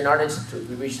Assyrian Art Institute.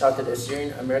 We reached out to the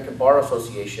Assyrian American Bar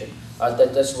Association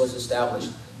that this was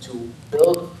established to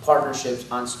build partnerships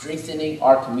on strengthening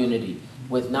our community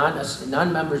with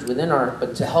non-members within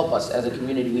but to help us as a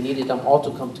community. We needed them all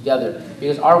to come together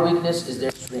because our weakness is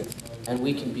their strength, and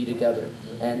we can be together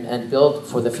and build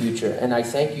for the future. And I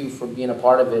thank you for being a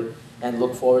part of it and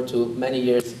look forward to many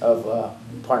years of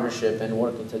partnership and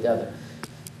working together.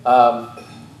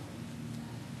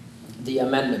 The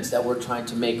amendments that we're trying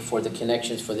to make for the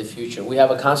connections for the future. We have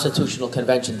a constitutional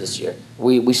convention this year.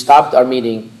 We stopped our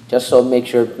meeting just so make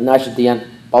sure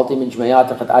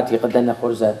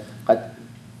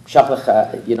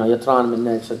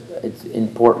it's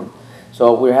important.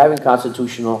 So we're having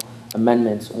constitutional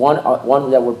amendments.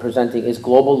 One that we're presenting is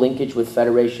global linkage with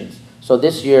federations. So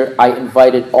this year I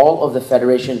invited all of the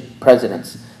federation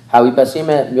presidents. David,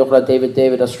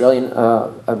 Assyrian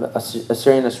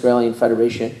Australian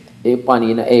Federation,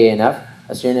 ANF,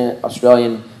 Assyrian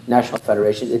Australian National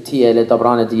Federation, and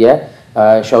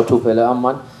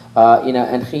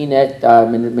خينة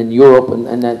من Europe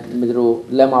and مدرو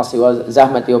لما سوى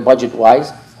زحمة budget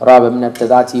wise رابع من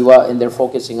ابتداتي and they're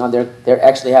focusing on they're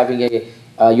actually having a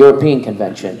European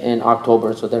convention in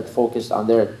October, so they're focused on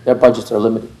their budgets are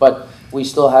limited, but we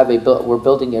still have we're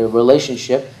building a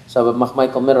relationship. So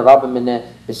Michael Mira رابع من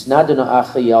بسنادنا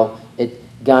أخيال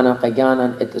Ghana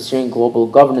at the Assyrian global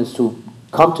governance to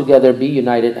come together, be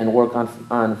united, and work on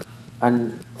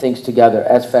things together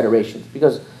as federations,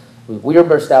 because we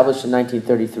were established in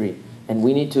 1933, and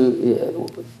we need to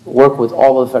work with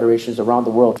all of the federations around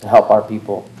the world to help our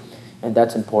people, and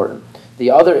that's important. The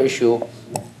other issue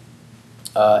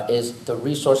is the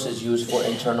resources used for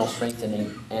internal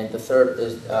strengthening, and the third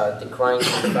is decrying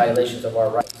violations of our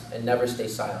rights and never stay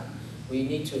silent. We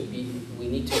need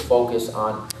to focus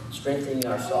on strengthening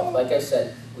ourselves. Like I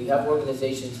said, we have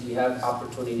organizations, we have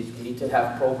opportunities, we need to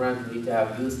have programs, we need to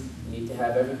have youth, we need to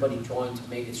have everybody join to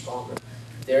make it stronger.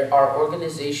 There are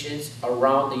organizations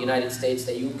around the United States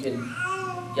that you can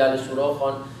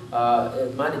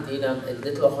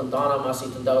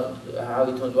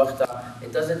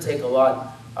it doesn't take a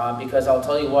lot, because I'll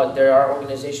tell you what, there are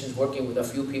organizations working with a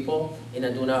few people in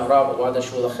Aduna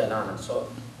Arab. So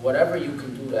whatever you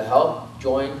can do to help,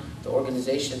 join the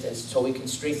organizations, and so we can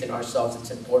strengthen ourselves.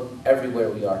 It's important everywhere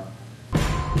we are.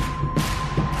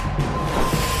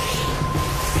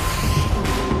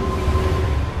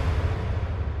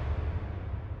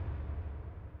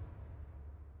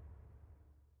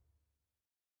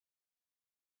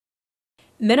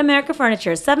 Mid-America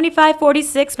Furniture,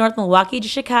 7546 North Milwaukee,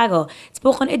 Chicago.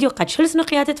 تبوخن إديو قد شلس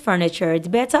نقيات furniture,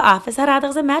 دبيتا office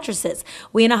هرادغز mattresses.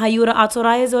 وينا هيورا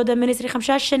أطوراي زودة منسري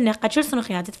خمشاش شنة قد شلس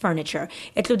نقيات furniture.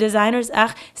 إتلو designers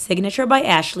أخ Signature by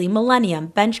Ashley, Millennium,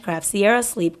 Benchcraft, Sierra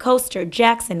Sleep, Coaster,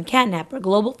 Jackson, Catnapper,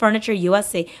 Global Furniture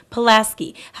USA,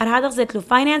 Pulaski. هرادغز إتلو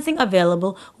financing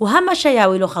available. وهم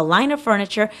شياوي لو line of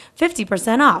furniture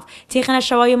 50% off. تيخنا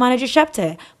شوايو مانجي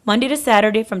شبته. Monday to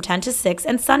Saturday from 10 to 6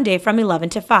 and Sunday from 11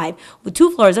 to 5 with 2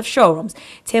 floors of showrooms.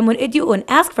 Temun Idyu and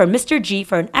ask for Mr. G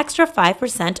for an extra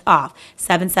 5% off.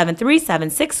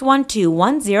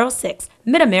 773-761-2106.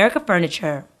 Mid-America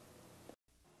Furniture.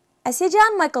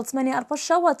 أسيجان مايكل 8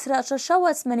 شوت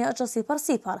 8 صفر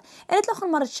صفر. إنت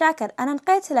لخن مرة شاكر أنا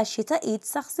نقيت للشتاء إيد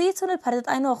شخصيتهم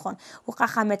البردة أينوخن وقع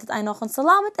خامة أينوخن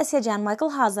سلامة أسيجان مايكل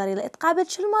هازاري لإتقابل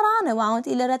شل مرانة وعونت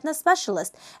إلى رتنا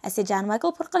سبيشالست. أسيجان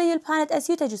مايكل برقلي البانت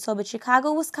أسيوتا جسوبة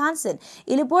شيكاغو ويسكونسن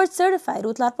إلى بورد سيرتيفايد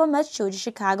وطلاربا ماتشو جي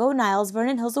شيكاغو نايلز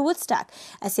فيرنن هيلز وودستاك.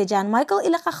 أسيجان مايكل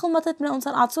إلى خلمتت من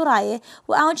أنصن عطوراية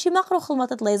وعون شي مقرو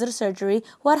خلمتت ليزر سيرجري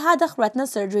وارهادخ رتنا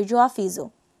سيرجري جوافيزو.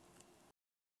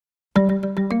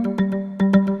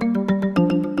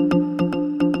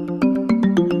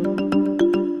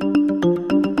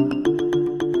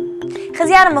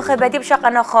 خزيان مخبتي بشق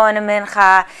نخون من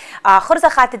خا خرزة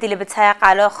خاتدي اللي بتسايق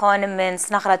علوخون من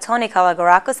سنخرة توني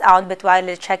كالاغراكوس أعود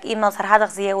بتوالي لتشيك إيميل سر هذا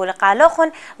غزية ولقى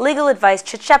علوخون legal advice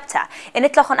تشتشبتا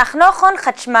إن تلوخون أخنوخون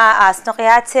خدشما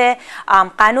سنقيات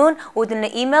قانون ودن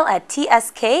إيميل at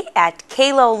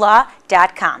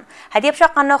tsk@kalolaw.com هدي بشو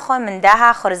قانوخون من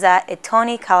داها خرزة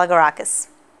توني كالاغراكوس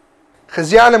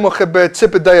خزيانة مخبة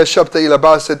تبدأ شبتة إلى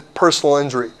باسد personal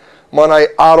injury مناي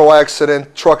auto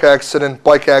accident, truck accident,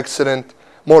 bike accident,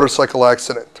 motorcycle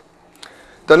accident.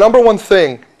 The number one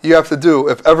thing you have to do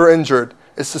if ever injured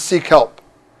is to seek help.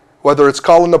 Whether it's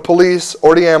calling the police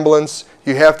or the ambulance,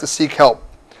 you have to seek help.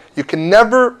 You can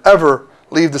never ever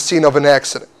leave the scene of an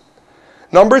accident.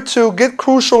 Number two, get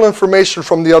crucial information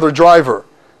from the other driver.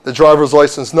 The driver's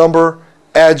license number,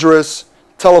 address,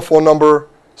 telephone number,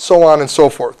 so on and so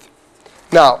forth.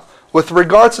 Now, with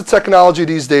regards to technology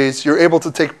these days, you're able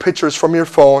to take pictures from your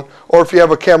phone, or if you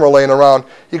have a camera laying around,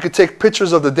 you could take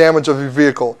pictures of the damage of your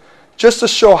vehicle, just to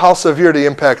show how severe the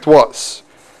impact was.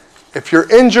 If you're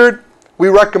injured, we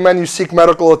recommend you seek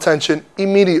medical attention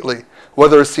immediately,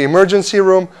 whether it's the emergency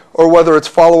room or whether it's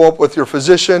follow-up with your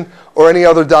physician or any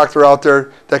other doctor out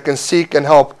there that can seek and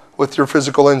help with your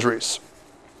physical injuries.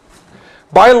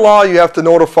 By law, you have to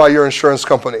notify your insurance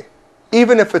company.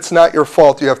 Even if it's not your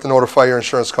fault, you have to notify your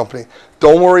insurance company.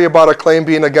 Don't worry about a claim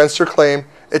being against your claim.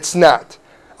 It's not.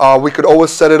 We could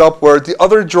always set it up where the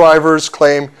other driver's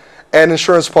claim and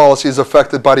insurance policy is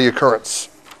affected by the occurrence.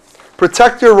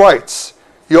 Protect your rights.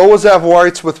 You always have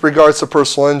rights with regards to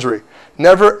personal injury.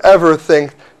 Never ever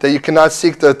think that you cannot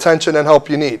seek the attention and help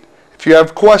you need. If you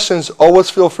have questions, always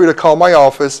feel free to call my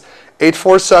office,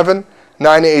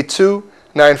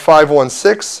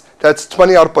 847-982-9516. That's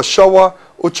 20 Arpa Showa,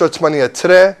 Ucha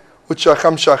 83, Ucha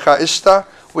Khamsha Ishta.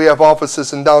 We have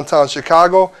offices in downtown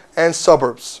Chicago and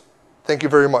suburbs. Thank you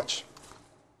very much.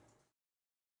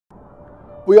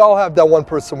 We all have that one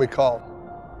person we call,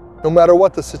 no matter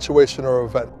what the situation or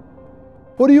event.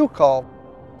 Who do you call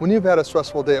when you've had a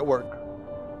stressful day at work?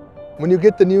 When you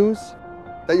get the news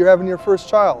that you're having your first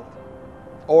child,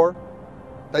 or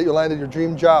that you landed your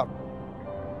dream job?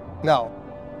 Now,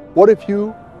 what if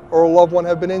you or a loved one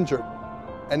have been injured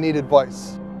and need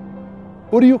advice?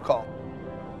 Who do you call?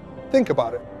 Think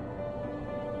about it.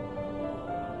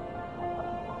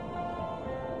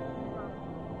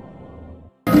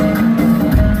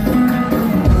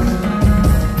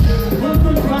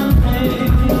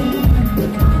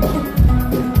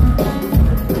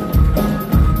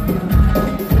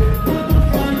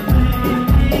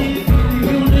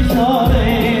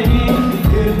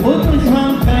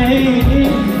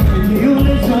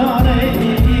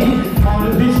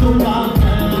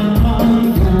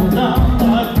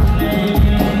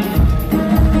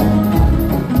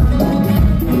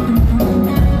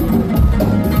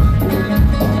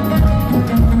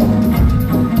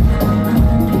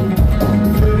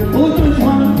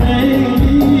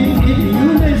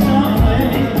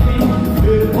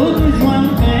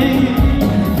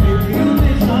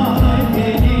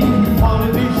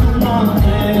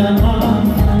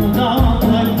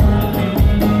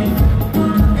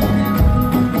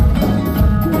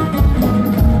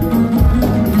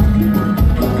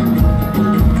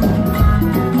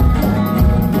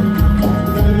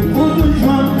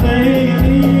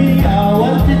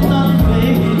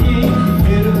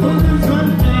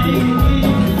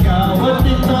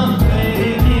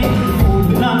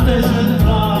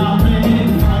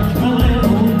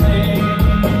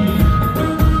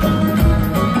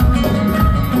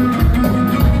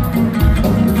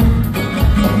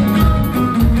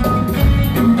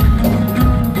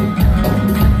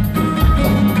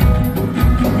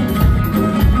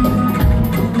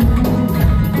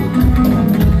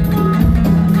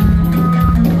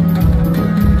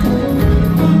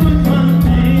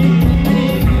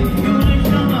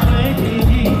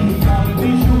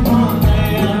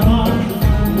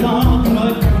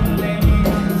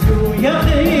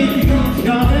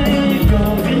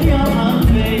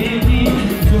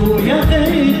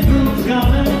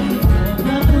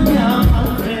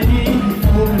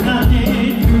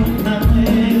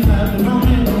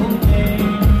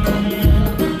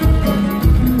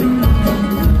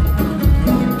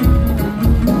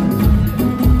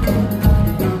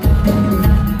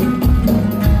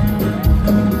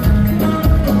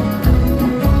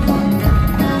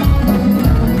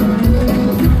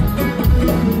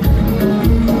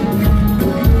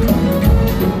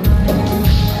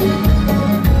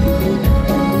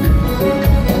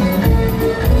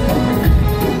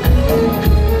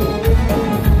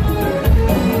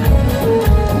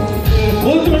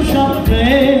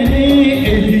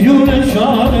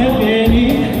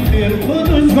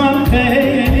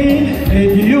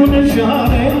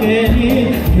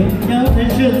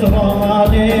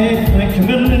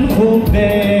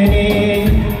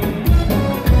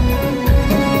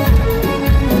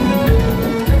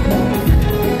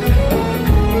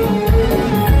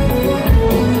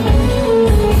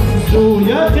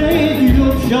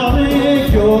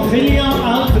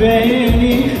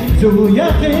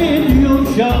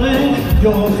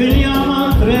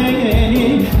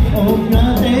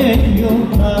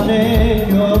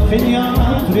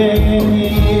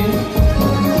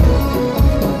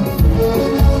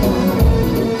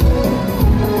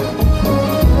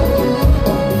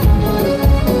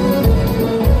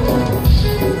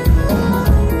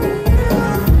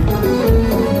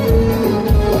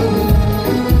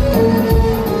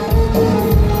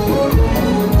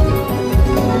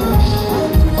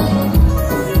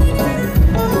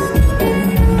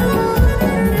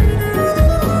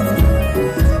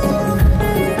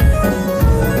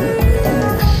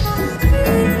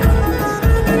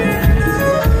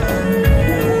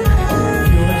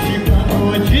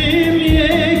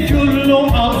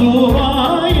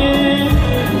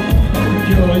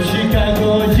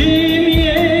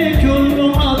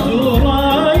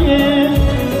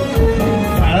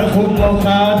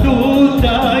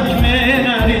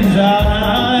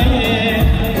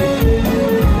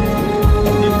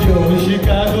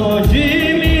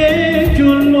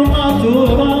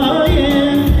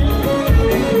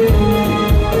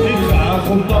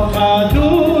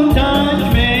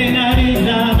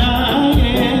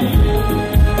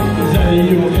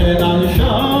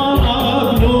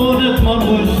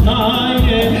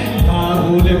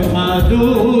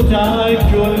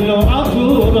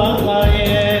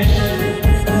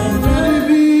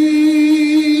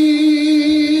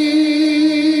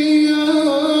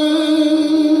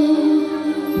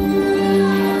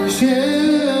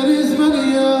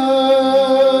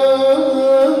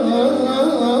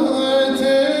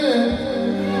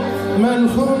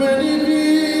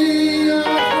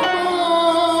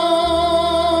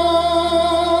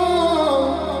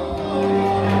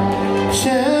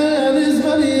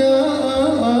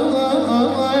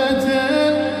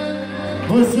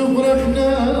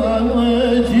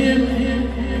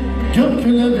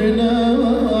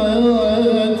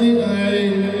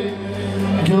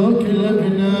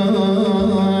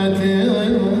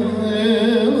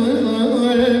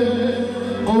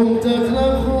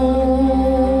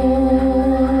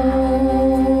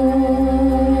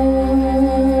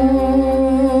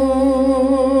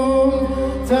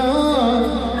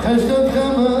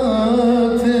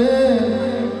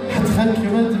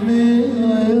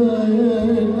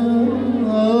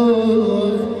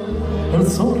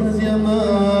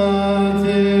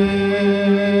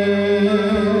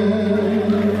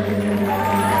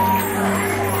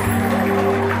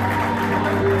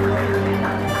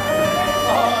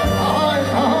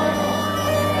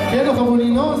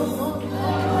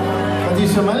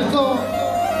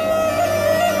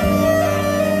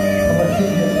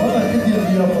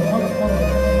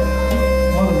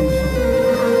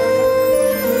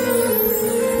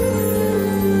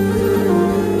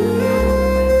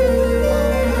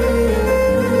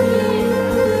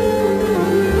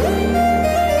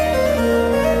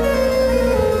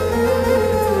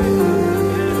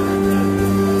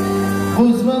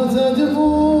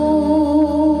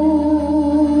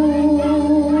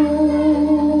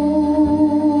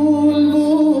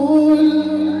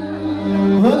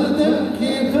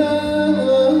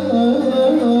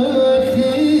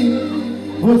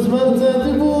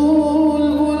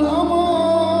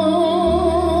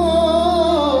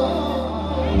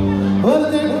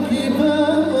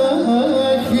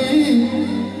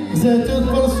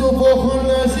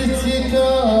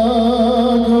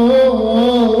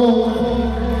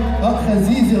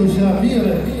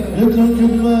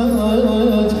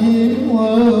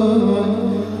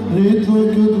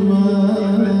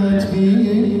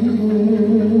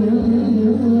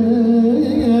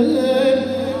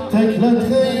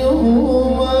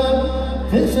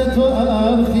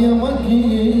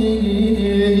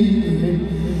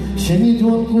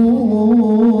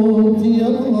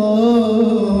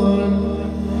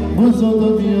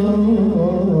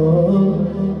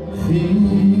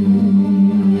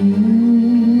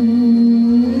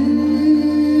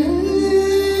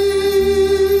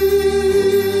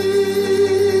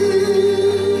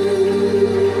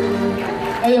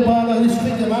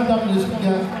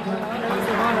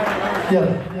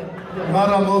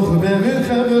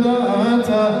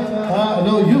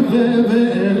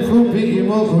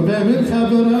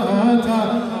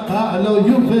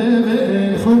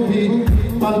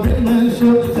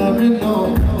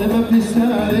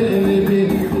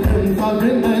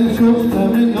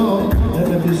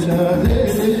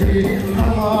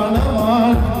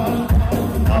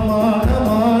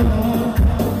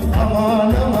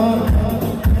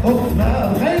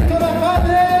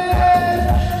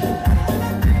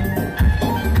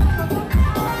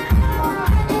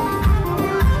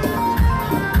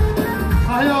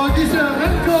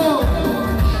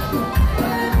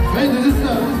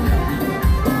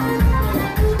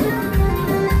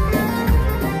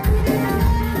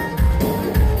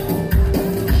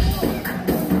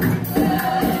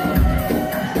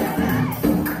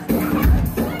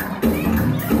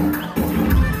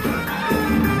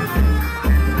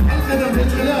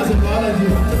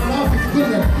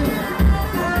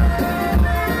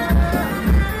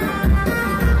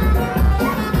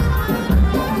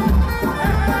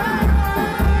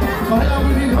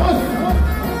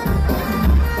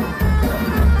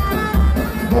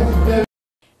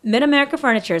 Mid-America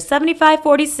Furniture,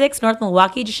 7546 North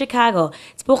Milwaukee to Chicago.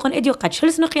 تبوخن إديو قد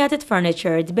شلس نقيات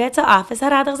furniture دبيتا office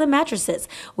هرادغ mattresses.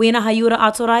 وينا هيورا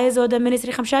عطورايا زودا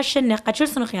منسري 5 شنة قد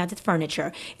شلس نقيات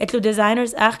furniture. اتلو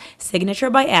designers أخ Signature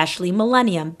by Ashley,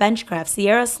 Millennium, Benchcraft,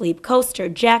 Sierra Sleep, Coaster,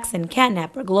 Jackson,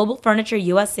 Catnapper, Global Furniture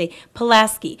USA,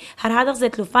 Pulaski. هرادغ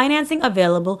زتلو financing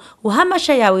available وهم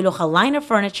شياوي لوخ line of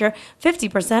furniture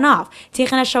 50% off.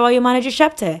 تيخنا شوايو مانجي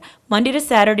شبته. Monday to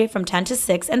Saturday from 10 to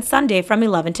 6 and Sunday from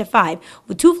 11 to 5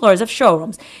 with 2 floors of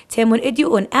showrooms. Temun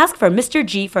Idyu and ask for Mr.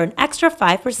 G for an extra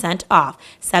 5% off.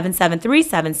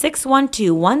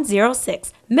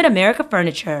 773-761-2106. Mid-America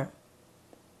Furniture.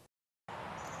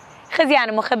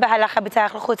 خزيان مخبة على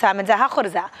خبتاخ الخوتة من زها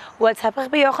خرزة وتهبغ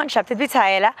بيوخن شبتت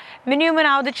بتايلة من يوم من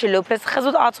عودة شلو بس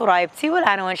خزود عطو رايبتي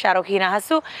والآن وانشارك هنا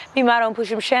هسو بمارون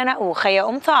بوش مشانا وخيا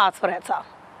أمتا عطوريتا